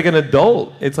know, as like an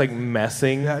adult, it's like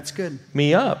messing it's good.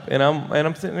 me up, and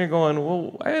I'm sitting there going,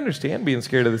 well, I understand being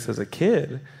scared of this as a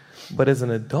kid, but as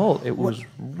an adult, it was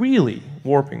really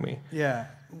warping me. Yeah.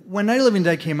 When Night of the Living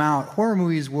Dead came out, horror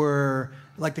movies were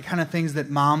like the kind of things that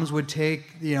moms would take,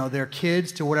 you know, their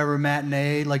kids to whatever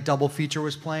matinee, like double feature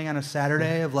was playing on a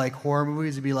Saturday of like horror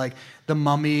movies. It'd be like The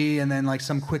Mummy and then like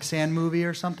some quicksand movie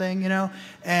or something, you know.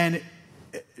 And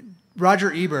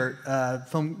Roger Ebert,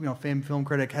 famed film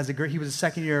critic, he was a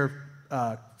second-year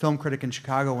film critic in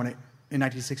Chicago in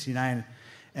 1969,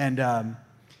 and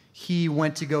he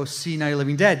went to go see Night of the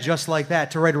Living Dead just like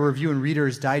that to write a review in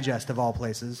Reader's Digest of all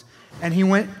places. And he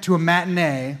went to a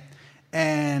matinee,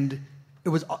 and it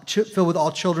was filled with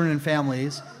all children and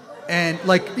families, and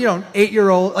like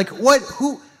 8-year-old, like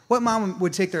what mom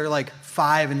would take their like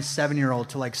 5 and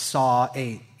 7-year-old to like Saw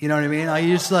 8? You know what I mean? Like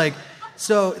you just like,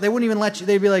 so they wouldn't even let you.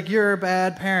 They'd be like, you're a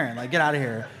bad parent, like get out of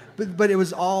here. But it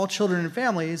was all children and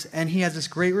families, and he has this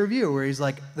great review where he's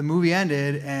like, the movie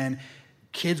ended and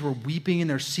kids were weeping in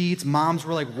their seats. Moms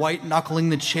were like white knuckling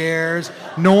the chairs.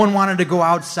 No one wanted to go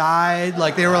outside.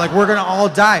 Like they were like, we're gonna all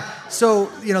die. So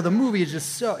the movie is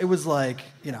just so. It was like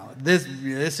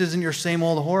this isn't your same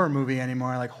old horror movie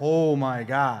anymore. Like oh my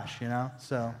gosh,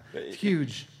 So it's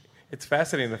huge. It's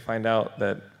fascinating to find out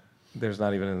that there's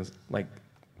not even like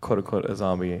quote unquote a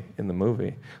zombie in the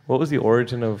movie. What was the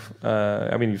origin of?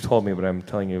 I mean, you've told me, but I'm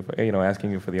telling you, asking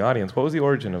you for the audience. What was the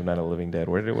origin of Night of the Living Dead?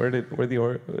 Where did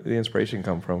the inspiration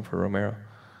come from for Romero?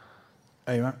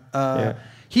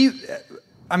 He,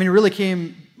 it really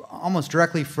came almost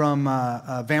directly from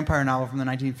a vampire novel from the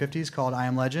 1950s called I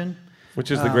Am Legend, which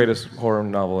is the greatest horror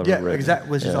novel ever written. Yeah, exactly.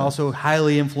 Which is also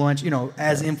highly influential.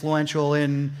 As influential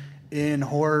in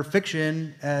horror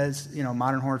fiction as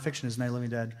modern horror fiction is Night of the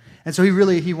Living Dead. And so he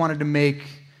basically wanted to make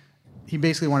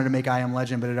I Am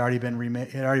Legend, but it had already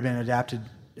been adapted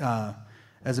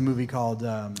as a movie called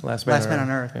Last Man on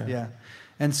Earth. Yeah.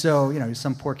 And so he's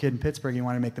some poor kid in Pittsburgh. He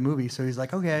wanted to make the movie, so he's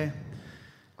like, okay,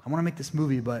 I want to make this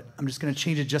movie, but I'm just going to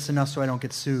change it just enough so I don't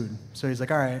get sued. So he's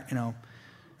like, all right, in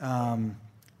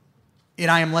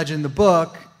I Am Legend, the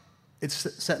book, it's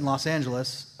set in Los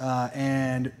Angeles,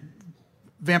 and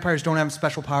vampires don't have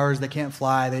special powers. They can't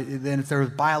fly. There's a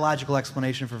biological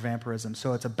explanation for vampirism.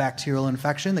 So it's a bacterial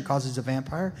infection that causes a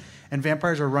vampire. And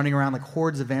vampires are running around like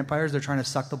hordes of vampires. They're trying to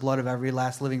suck the blood of every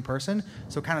last living person.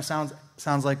 So it kind of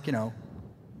sounds like,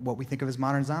 what we think of as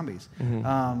modern zombies. Mm-hmm.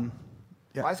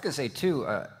 Well, I was going to say, too,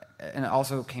 and it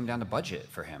also came down to budget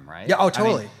for him, right? Yeah, oh,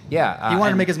 totally. He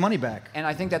wanted to make his money back. And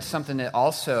I think that's something that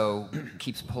also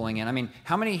keeps pulling in. I mean,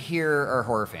 how many here are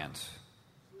horror fans?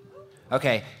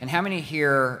 Okay, and how many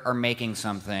here are making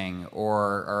something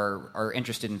or are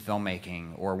interested in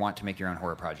filmmaking or want to make your own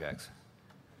horror projects?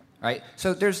 Right?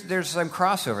 So there's some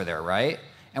crossover there, right?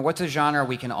 And what's a genre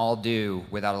we can all do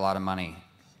without a lot of money?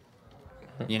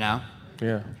 Yeah.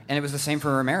 And it was the same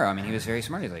for Romero. I mean, he was very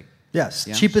smart. He's like, yes,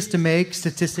 cheapest to make,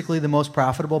 statistically the most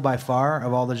profitable by far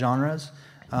of all the genres.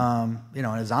 In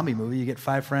a zombie movie, you get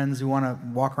 5 friends who want to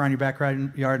walk around your backyard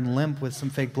and limp with some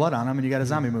fake blood on them, and you got a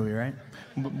zombie movie, right?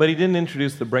 But he didn't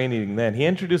introduce the brain eating then. He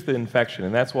introduced the infection,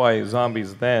 and that's why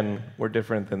zombies then were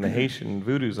different than the Haitian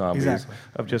voodoo zombies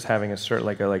of just having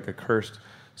a cursed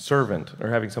servant or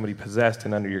having somebody possessed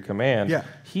and under your command. Yeah.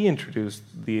 He introduced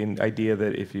the idea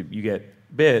that if you get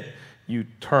bit, you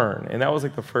turn, and that was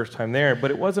like the first time there.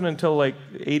 But it wasn't until like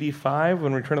 '85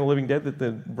 when Return of the Living Dead that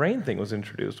the brain thing was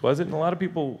introduced, was it? And a lot of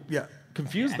people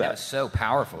confused that. It was so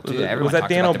powerful too. Was that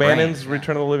Dan O'Bannon's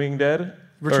Return of the Living Dead?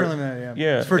 Return of the Living Dead,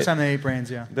 yeah. It's the first time they ate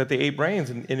brains, yeah. That they ate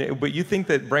brains, but you think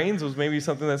that brains was maybe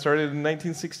something that started in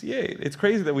 1968. It's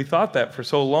crazy that we thought that for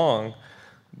so long,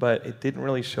 but it didn't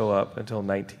really show up until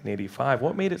 1985.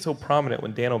 What made it so prominent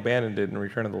when Dan O'Bannon did in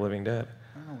Return of the Living Dead?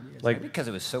 Maybe because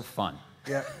it was so fun.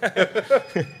 Yeah.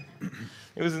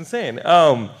 It was insane.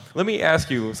 Let me ask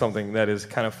you something that is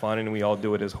kind of fun, and we all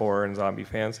do it as horror and zombie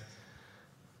fans.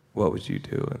 What would you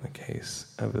do in the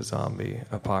case of a zombie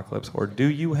apocalypse? Or do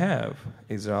you have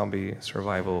a zombie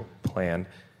survival plan,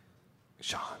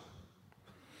 Shawn?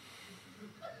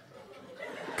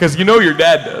 Because you know your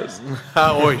dad does.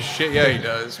 Oh shit, yeah, he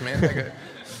does, man. Like a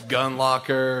gun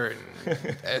locker and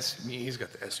he's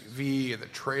got the SUV and the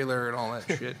trailer and all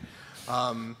that shit.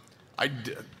 I've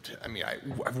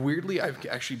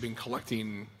actually been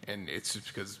collecting, and it's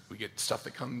just because we get stuff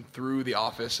that come through the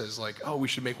office as like, oh, we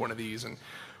should make one of these, and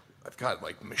I've got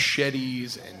like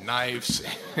machetes and knives.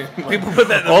 And, like, People put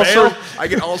that in the mail? I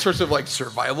get all sorts of like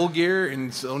survival gear,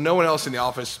 and so no one else in the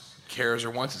office cares or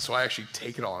wants it, so I actually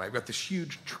take it all, and I've got this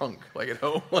huge trunk like at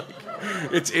home. Like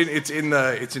it's in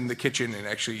the kitchen, and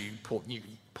actually you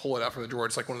can pull it out from the drawer.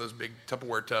 It's like one of those big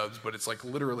Tupperware tubs, but it's like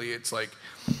literally it's like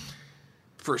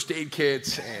first aid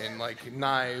kits and like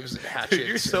knives and hatchets. Dude,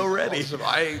 you're so ready.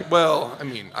 I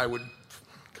would.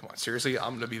 Come on, seriously,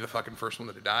 I'm going to be the fucking first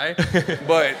one to die.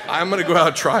 But I'm going to go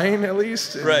out trying at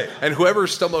least. Right. And whoever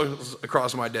stumbles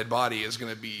across my dead body is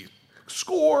going to be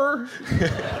score.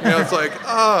 It's like,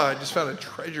 I just found a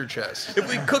treasure chest. If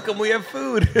we cook them, we have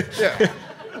food. Yeah.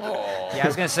 Yeah, I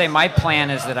was going to say, my plan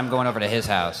is that I'm going over to his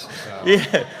house. So.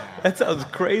 Yeah, that sounds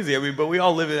crazy. I mean, but we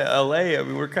all live in L.A. I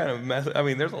mean, we're kind of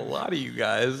there's a lot of you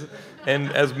guys. And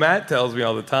as Matt tells me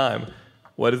all the time,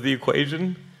 what is the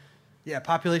equation? Yeah,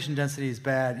 population density is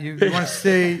bad. You want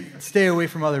to stay away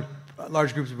from other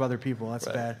large groups of other people. That's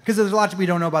bad. Because there's a lot we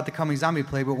don't know about the coming zombie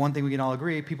plague, but one thing we can all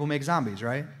agree, people make zombies,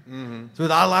 right? Mm-hmm. So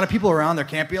without a lot of people around, there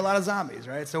can't be a lot of zombies,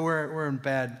 right? So we're in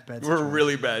bad situation. We're in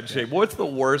really bad shape. Yeah. What's the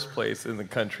worst place in the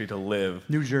country to live?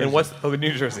 New Jersey. And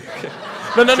New Jersey. Okay.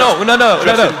 No.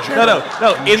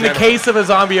 In the case of a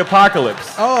zombie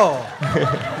apocalypse. Oh.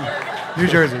 New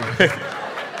Jersey.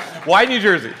 Why New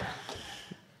Jersey?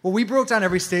 Well, we broke down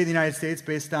every state in the United States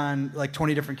based on like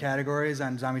 20 different categories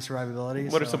on zombie survivability.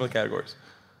 What are some of the categories?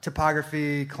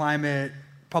 Topography, climate,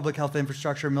 public health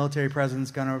infrastructure, military presence,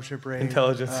 gun ownership rate.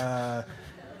 Intelligence.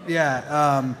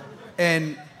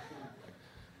 And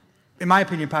in my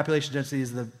opinion, population density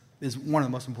is one of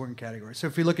the most important categories. So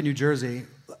if we look at New Jersey,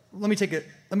 let me take a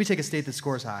state that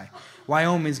scores high.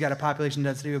 Wyoming's got a population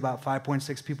density of about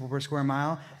 5.6 people per square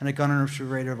mile and a gun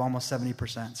ownership rate of almost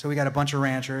 70%. So we got a bunch of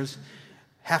ranchers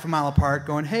half a mile apart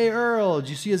going, hey, Earl, did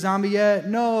you see a zombie yet?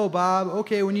 No, Bob.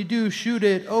 Okay, when you do, shoot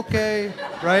it. Okay,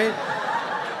 right?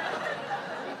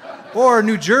 Or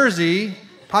New Jersey,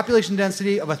 population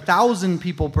density of 1,000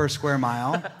 people per square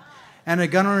mile and a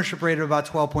gun ownership rate of about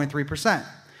 12.3%.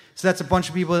 So that's a bunch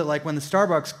of people that, like, when the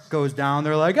Starbucks goes down,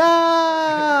 they're like,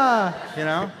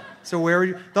 ah, So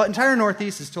the entire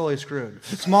Northeast is totally screwed.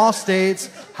 Small states,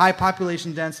 high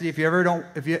population density. If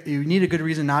you need a good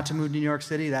reason not to move to New York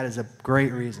City, that is a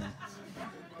great reason.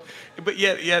 But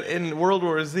yet in World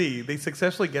War Z, they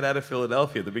successfully get out of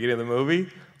Philadelphia at the beginning of the movie,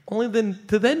 only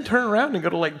to then turn around and go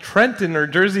to like Trenton or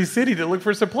Jersey City to look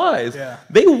for supplies. Yeah.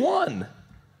 They won.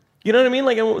 You know what I mean?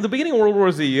 Like at the beginning of World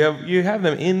War Z, you have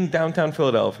them in downtown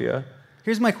Philadelphia.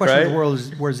 Here's my question right? with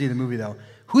World War Z, the movie, though.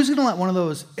 Who's going to let one of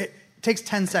those... It takes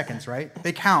 10 seconds, right?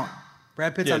 They count.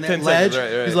 Brad Pitt's on that ledge.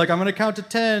 Seconds, right. He's like, I'm going to count to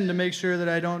 10 to make sure that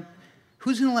I don't...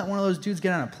 Who's going to let one of those dudes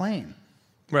get on a plane?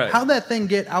 Right. How'd that thing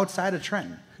get outside of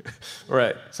Trenton?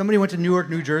 Right. Somebody went to Newark,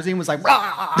 New Jersey and was like,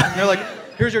 rah! And they're like,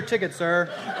 here's your ticket, sir.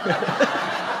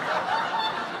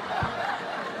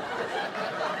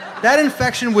 That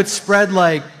infection would spread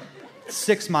like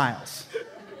 6 miles.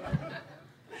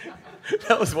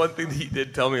 That was one thing that he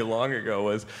did tell me long ago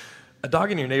was, a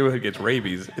dog in your neighborhood gets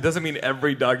rabies. It doesn't mean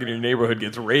every dog in your neighborhood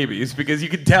gets rabies because you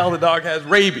can tell the dog has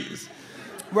rabies.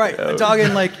 Right. A dog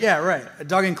in A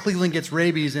dog in Cleveland gets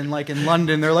rabies, and like in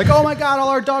London, they're like, "Oh my God, all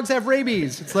our dogs have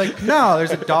rabies." It's like, no, there's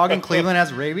a dog in Cleveland that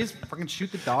has rabies. Fucking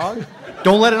shoot the dog.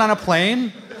 Don't let it on a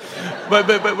plane. But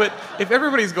if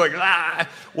everybody's going,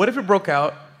 what if it broke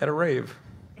out at a rave?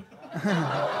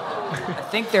 I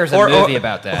think there's a movie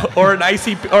about that. Or an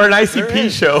ICP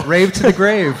show. Rave to the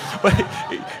grave. But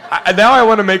now I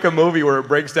want to make a movie where it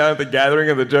breaks down at the gathering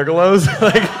of the Juggalos.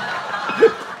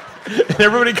 And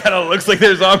everybody kind of looks like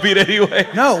they're zombied anyway.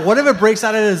 No, what if it breaks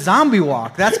out at a zombie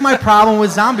walk? That's my problem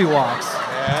with zombie walks.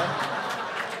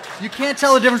 Yeah. You can't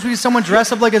tell the difference between someone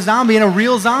dressed up like a zombie and a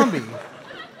real zombie.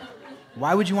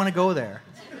 Why would you want to go there?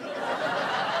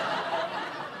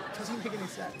 Doesn't make any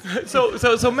sense.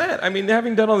 So Matt, I mean,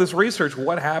 having done all this research,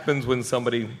 what happens when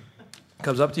somebody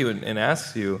comes up to you and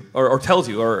asks you, or tells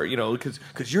you, or,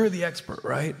 because you're the expert,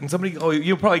 right? And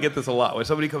you'll probably get this a lot, when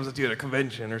somebody comes up to you at a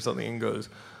convention or something and goes,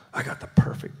 I got the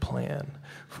perfect plan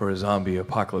for a zombie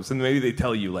apocalypse. And maybe they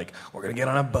tell you, like, we're going to get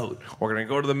on a boat, we're going to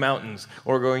go to the mountains,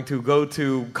 we're going to go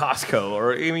to Costco,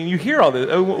 or, I mean, you hear all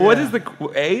this. What is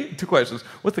two questions.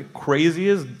 What's the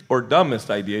craziest or dumbest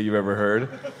idea you've ever heard?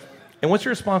 And what's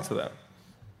your response to that?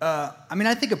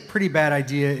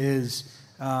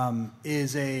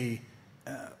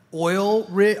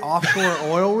 offshore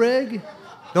oil rig.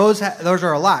 Those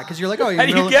are a lot because you're like, oh, how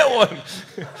do you get one?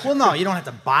 Well, no, you don't have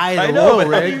to buy the I know, oil but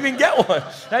rig. how do you even get one?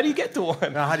 How do you get to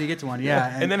one? How do you get to one?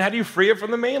 Yeah. And then how do you free it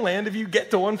from the mainland if you get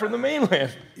to one from the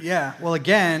mainland? Yeah. Well,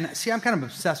 again, see, I'm kind of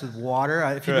obsessed with water.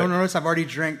 If you don't notice, I've already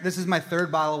drank. This is my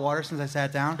 3rd bottle of water since I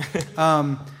sat down.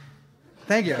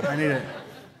 Thank you. I need it.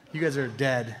 You guys are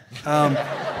dead.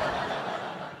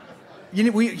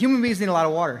 Human beings need a lot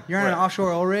of water. You're on an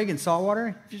offshore oil rig in salt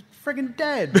water, you're freaking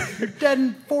dead. You're dead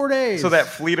in 4 days. So that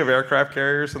fleet of aircraft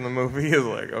carriers in the movie is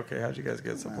like, okay, how'd you guys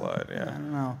get supplied? Yeah. I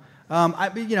don't know.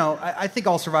 I think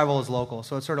all survival is local,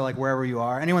 so it's sort of like wherever you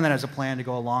are. Anyone that has a plan to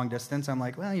go a long distance, I'm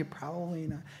like, well, you're probably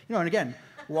not. And again,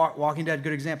 Walking Dead,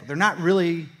 good example. They're not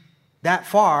really that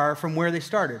far from where they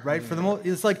started, right? For the most,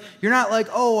 it's like you're not like,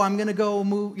 oh, I'm gonna go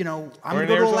move. I'm gonna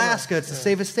go to Alaska. It's the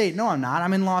safest state. No, I'm not.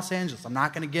 I'm in Los Angeles. I'm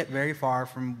not gonna get very far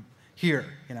from here.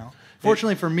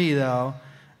 Fortunately for me, though,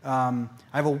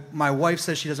 my wife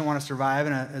says she doesn't want to survive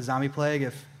in a zombie plague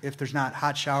if there's not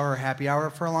hot shower or happy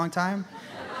hour for a long time.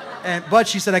 But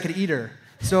she said I could eat her.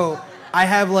 So I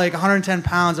have like 110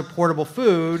 pounds of portable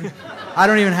food. I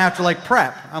don't even have to like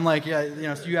prep. I'm like,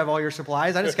 yeah, so you have all your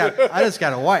supplies. I just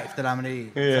got a wife that I'm gonna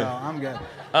eat. Yeah. So I'm good.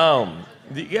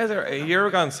 You ever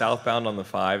gone southbound on the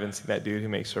 5 and seen that dude who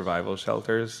makes survival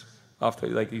shelters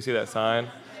you see that sign?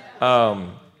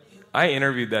 I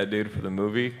interviewed that dude for the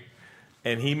movie,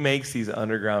 and he makes these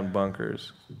underground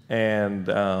bunkers, and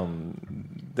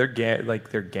they're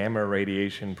gamma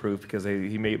radiation proof because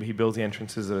he builds the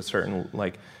entrances at a certain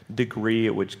degree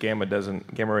at which gamma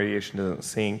radiation doesn't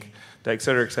sink, et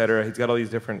cetera, et cetera. He's got all these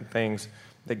different things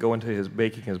that go into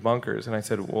making his bunkers. And I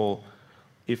said, well,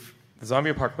 if the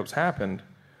zombie apocalypse happened,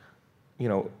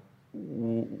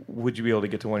 would you be able to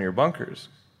get to one of your bunkers?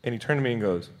 And he turned to me and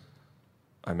goes,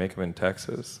 I make them in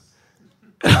Texas.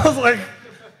 And I was like,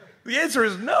 the answer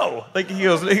is no. He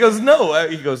goes, no.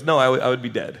 He goes, no, I would be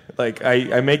dead.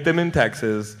 I make them in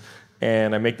Texas,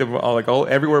 and I make them all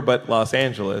everywhere but Los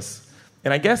Angeles.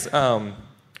 And I guess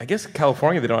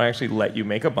California, they don't actually let you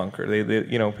make a bunker. They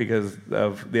because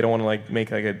they don't want to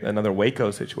make another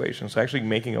Waco situation. So actually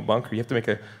making a bunker, you have to make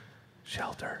a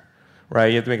shelter, right?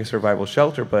 You have to make a survival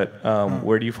shelter. But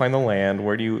where do you find the land?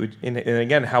 Where do you? And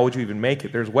again, how would you even make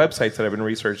it? There's websites that I've been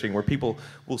researching where people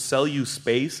will sell you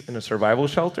space in a survival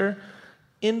shelter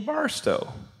in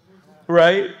Barstow,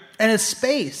 right? And it's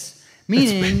space,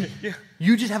 meaning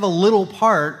you just have a little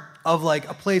part of a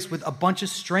place with a bunch of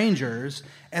strangers,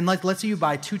 and let's say you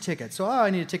buy 2 tickets. So I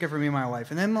need a ticket for me and my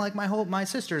wife, and then my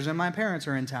sisters and my parents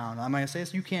are in town. I'm gonna say,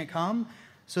 so you can't come.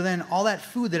 So then all that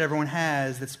food that everyone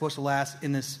has that's supposed to last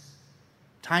in this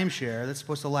timeshare that's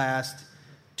supposed to last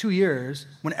 2 years,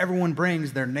 when everyone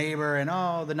brings their neighbor and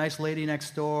the nice lady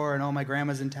next door and my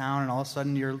grandma's in town, and all of a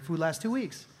sudden your food lasts 2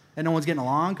 weeks and no one's getting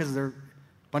along because they're a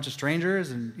bunch of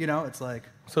strangers, and it's like.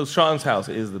 So Shawn's house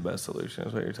is the best solution,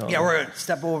 is what you're telling me. Yeah, we're gonna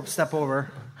step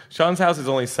over. Shawn's house is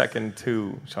only second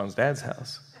to Shawn's dad's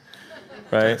house,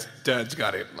 right? Dad's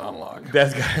got it on lock.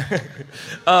 Dad's got it.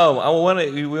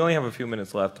 We only have a few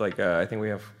minutes left. I think we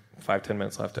have 5-10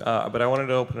 minutes left. But I wanted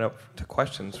to open it up to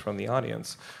questions from the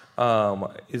audience.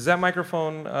 Is that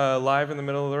microphone live in the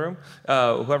middle of the room?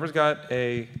 Whoever's got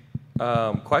a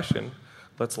question,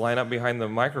 let's line up behind the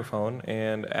microphone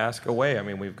and ask away. I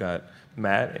mean, we've got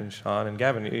Matt and Shawn and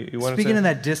Gavin. You want Speaking of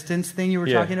that distance thing you were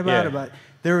talking about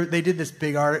they did this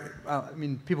big article.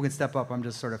 People can step up. I'm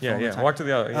just sort of filming. Yeah. Walk to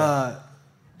the other.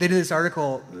 They did this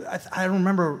article. I don't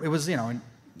remember. It was in New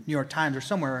York Times or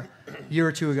somewhere a year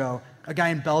or two ago. A guy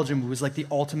in Belgium who was the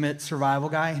ultimate survival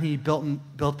guy, and he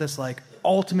built this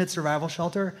ultimate survival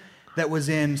shelter that was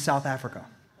in South Africa.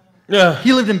 Yeah.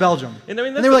 He lived in Belgium. And they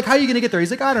were like, how are you going to get there?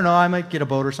 He's like, I don't know. I might get a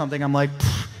boat or something. I'm like,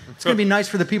 it's going to be nice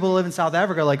for the people who live in South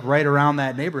Africa, right around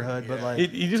that neighborhood. Yeah. But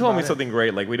you just told me something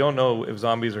great. We don't know if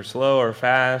zombies are slow or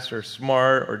fast or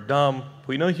smart or dumb.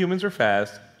 We know humans are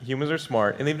fast, humans are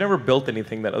smart, and they've never built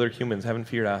anything that other humans haven't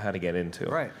figured out how to get into.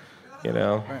 Right.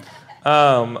 Right.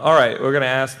 All right, we're going to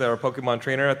ask our Pokemon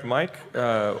trainer at the mic.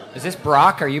 Is this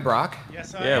Brock? Are you Brock?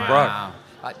 Yes, I am. Yeah, Brock.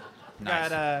 Nice.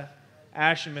 Got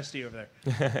Ash and Misty over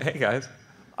there. Hey, guys.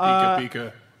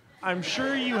 Pika. I'm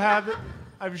sure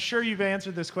you've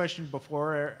answered this question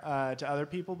before to other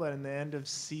people, but in the end of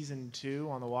season 2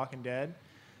 on The Walking Dead,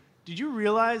 did you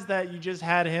realize that you just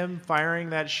had him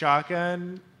firing that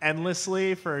shotgun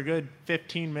endlessly for a good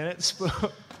 15 minutes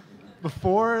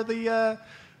before the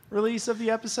release of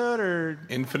the episode? Or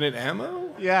Infinite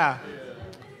ammo? Yeah.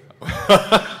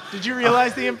 Did you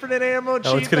realize the infinite ammo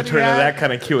cheat? It's going to turn into that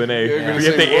kind of Q&A. Yeah, we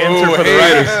have to answer for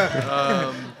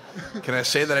the writers. Can I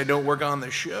say that I don't work on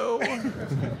the show?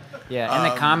 Yeah,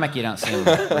 in the comic, you don't see him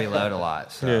reload a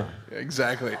lot. So. Yeah.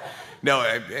 Exactly. No,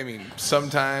 I mean,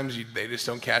 sometimes they just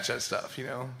don't catch that stuff, you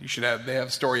know? They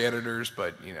have story editors,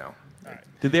 but, you know.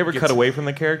 Did they ever cut away from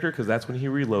the character? Because that's when he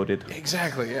reloaded.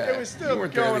 Exactly, yeah. It was still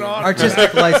going on.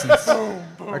 Artistic license.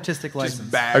 Artistic license.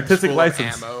 Bags Artistic full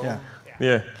license. Of ammo. Yeah.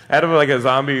 Yeah. Out of like a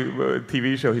zombie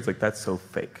TV show, he's like, that's so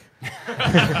fake.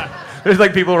 There's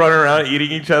like people running around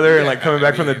eating each other and like coming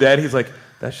back from the dead. He's like,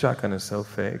 that shotgun is so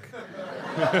fake.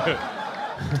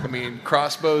 I mean,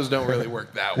 crossbows don't really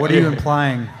work that way. What are you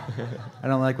implying? I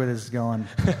don't like where this is going.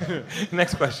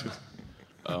 Next question.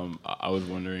 I was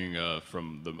wondering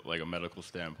from a medical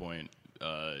standpoint,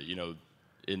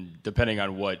 depending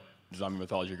on what zombie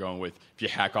mythology you're going with, if you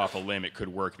hack off a limb, it could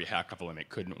work. If you hack off a limb, it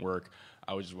couldn't work.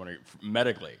 I was just wondering,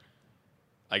 medically,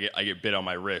 I get bit on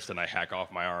my wrist and I hack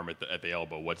off my arm at the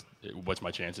elbow. What's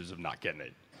my chances of not getting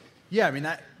it? Yeah, I mean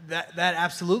that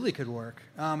absolutely could work.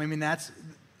 I mean that's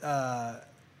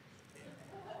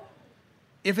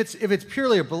if it's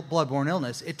purely a bloodborne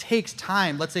illness, it takes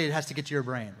time. Let's say it has to get to your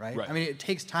brain, right? I mean, it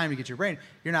takes time to get to your brain.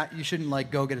 You shouldn't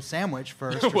like go get a sandwich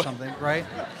first or something, right?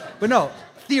 But no,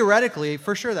 theoretically,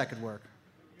 for sure that could work.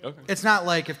 Okay. It's not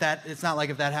like if that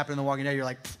happened in The Walking Dead, you're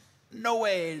like, no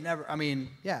way, never. I mean,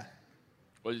 yeah.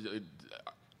 Well,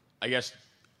 I guess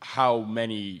how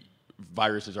many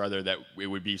viruses are there that it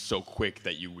would be so quick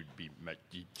that you would be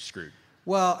screwed?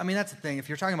 Well, I mean, that's the thing. If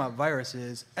you're talking about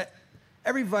viruses,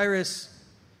 every virus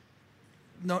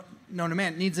known to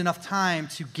man needs enough time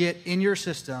to get in your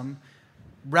system,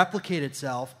 replicate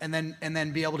itself, and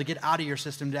then be able to get out of your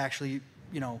system to actually,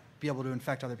 be able to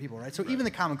infect other people, right? So even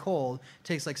the common cold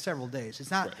takes like several days.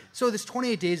 It's not so this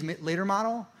 28 days later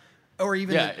model, or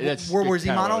even the World War Z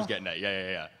model. What I was getting at.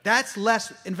 Yeah. That's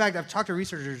less. In fact, I've talked to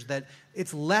researchers that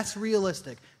it's less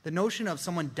realistic. The notion of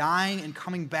someone dying and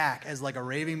coming back as like a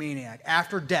raving maniac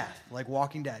after death, like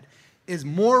Walking Dead, is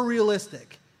more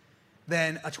realistic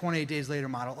than a 28 days later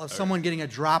model of someone getting a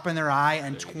drop in their eye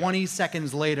and 20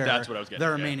 seconds later That's what I was getting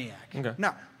they're at, a yeah. maniac. Okay.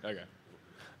 No. Okay.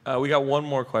 We got one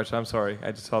more question. I'm sorry.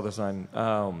 I just saw the sign.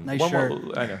 Nice one shirt.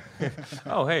 More, I know.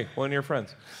 Oh, hey, one of your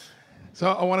friends. So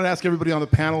I wanted to ask everybody on the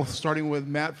panel, starting with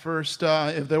Matt first,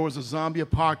 if there was a zombie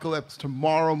apocalypse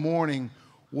tomorrow morning,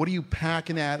 what are you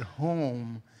packing at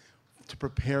home to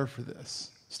prepare for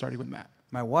this? Starting with Matt.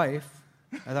 My wife,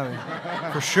 I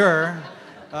thought for sure.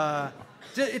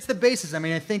 It's the basis. I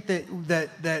mean, I think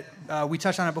that we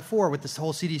touched on it before with this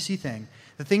whole CDC thing.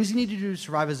 The things you need to do to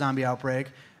survive a zombie outbreak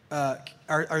are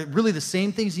really the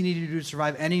same things you need to do to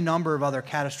survive any number of other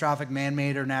catastrophic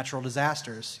man-made or natural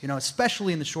disasters,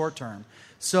 especially in the short term.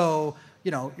 So,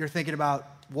 you're thinking about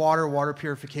water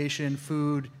purification,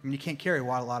 food. I mean, you can't carry a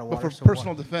lot of water. But for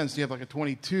personal defense, do you have like a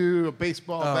 22, a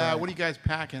baseball bat? Right. What are you guys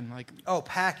packing?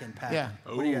 Packing. Yeah.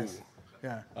 What do you guys?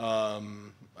 Yeah.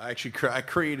 I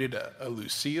created a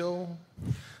Lucille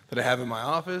that I have in my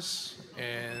office,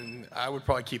 and I would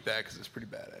probably keep that because it's pretty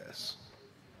badass.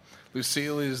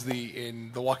 Lucille is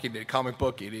in the Walking Dead comic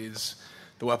book, it is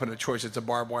the weapon of choice. It's a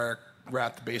barbed wire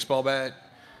wrapped baseball bat,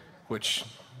 which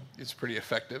is pretty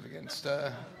effective against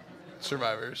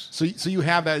survivors. So you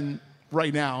have that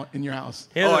right now in your house?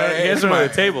 He has it on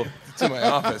the table. It's in my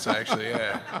office, actually,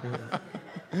 yeah.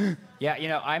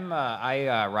 Yeah, I'm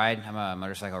I'm a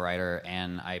motorcycle rider,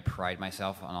 and I pride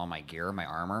myself on all my gear, my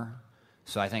armor.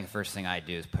 So I think the first thing I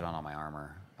do is put on all my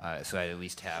armor, so I at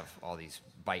least have all these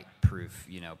bite-proof,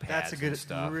 pads and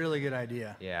stuff. Really good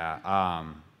idea. Yeah.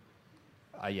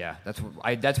 Yeah,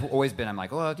 that's always been. I'm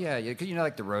like, well, yeah, because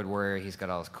like the Road Warrior, he's got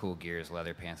all his cool gears,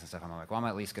 leather pants and stuff. I'm like, well, I'm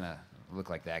at least gonna look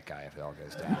like that guy if it all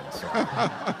goes down. So.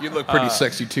 You look pretty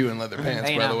sexy too in leather pants,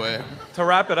 by the way. To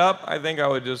wrap it up, I think I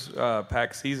would just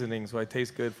pack seasoning so I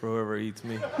taste good for whoever eats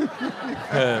me.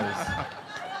 'Cause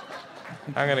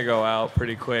I'm going to go out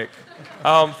pretty quick.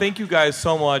 Thank you guys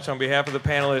so much on behalf of the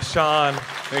panelists, Shawn,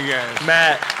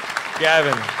 Matt,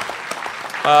 Gavin.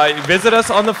 Visit us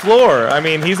on the floor. I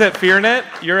mean, he's at FEARnet,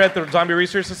 you're at the Zombie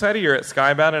Research Society, you're at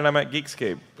Skybound, and I'm at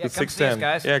Geekscape. Yeah, with come see us,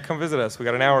 guys. Yeah, come visit us. We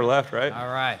got an hour left, right? All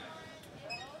right.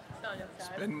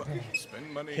 Spend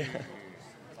money.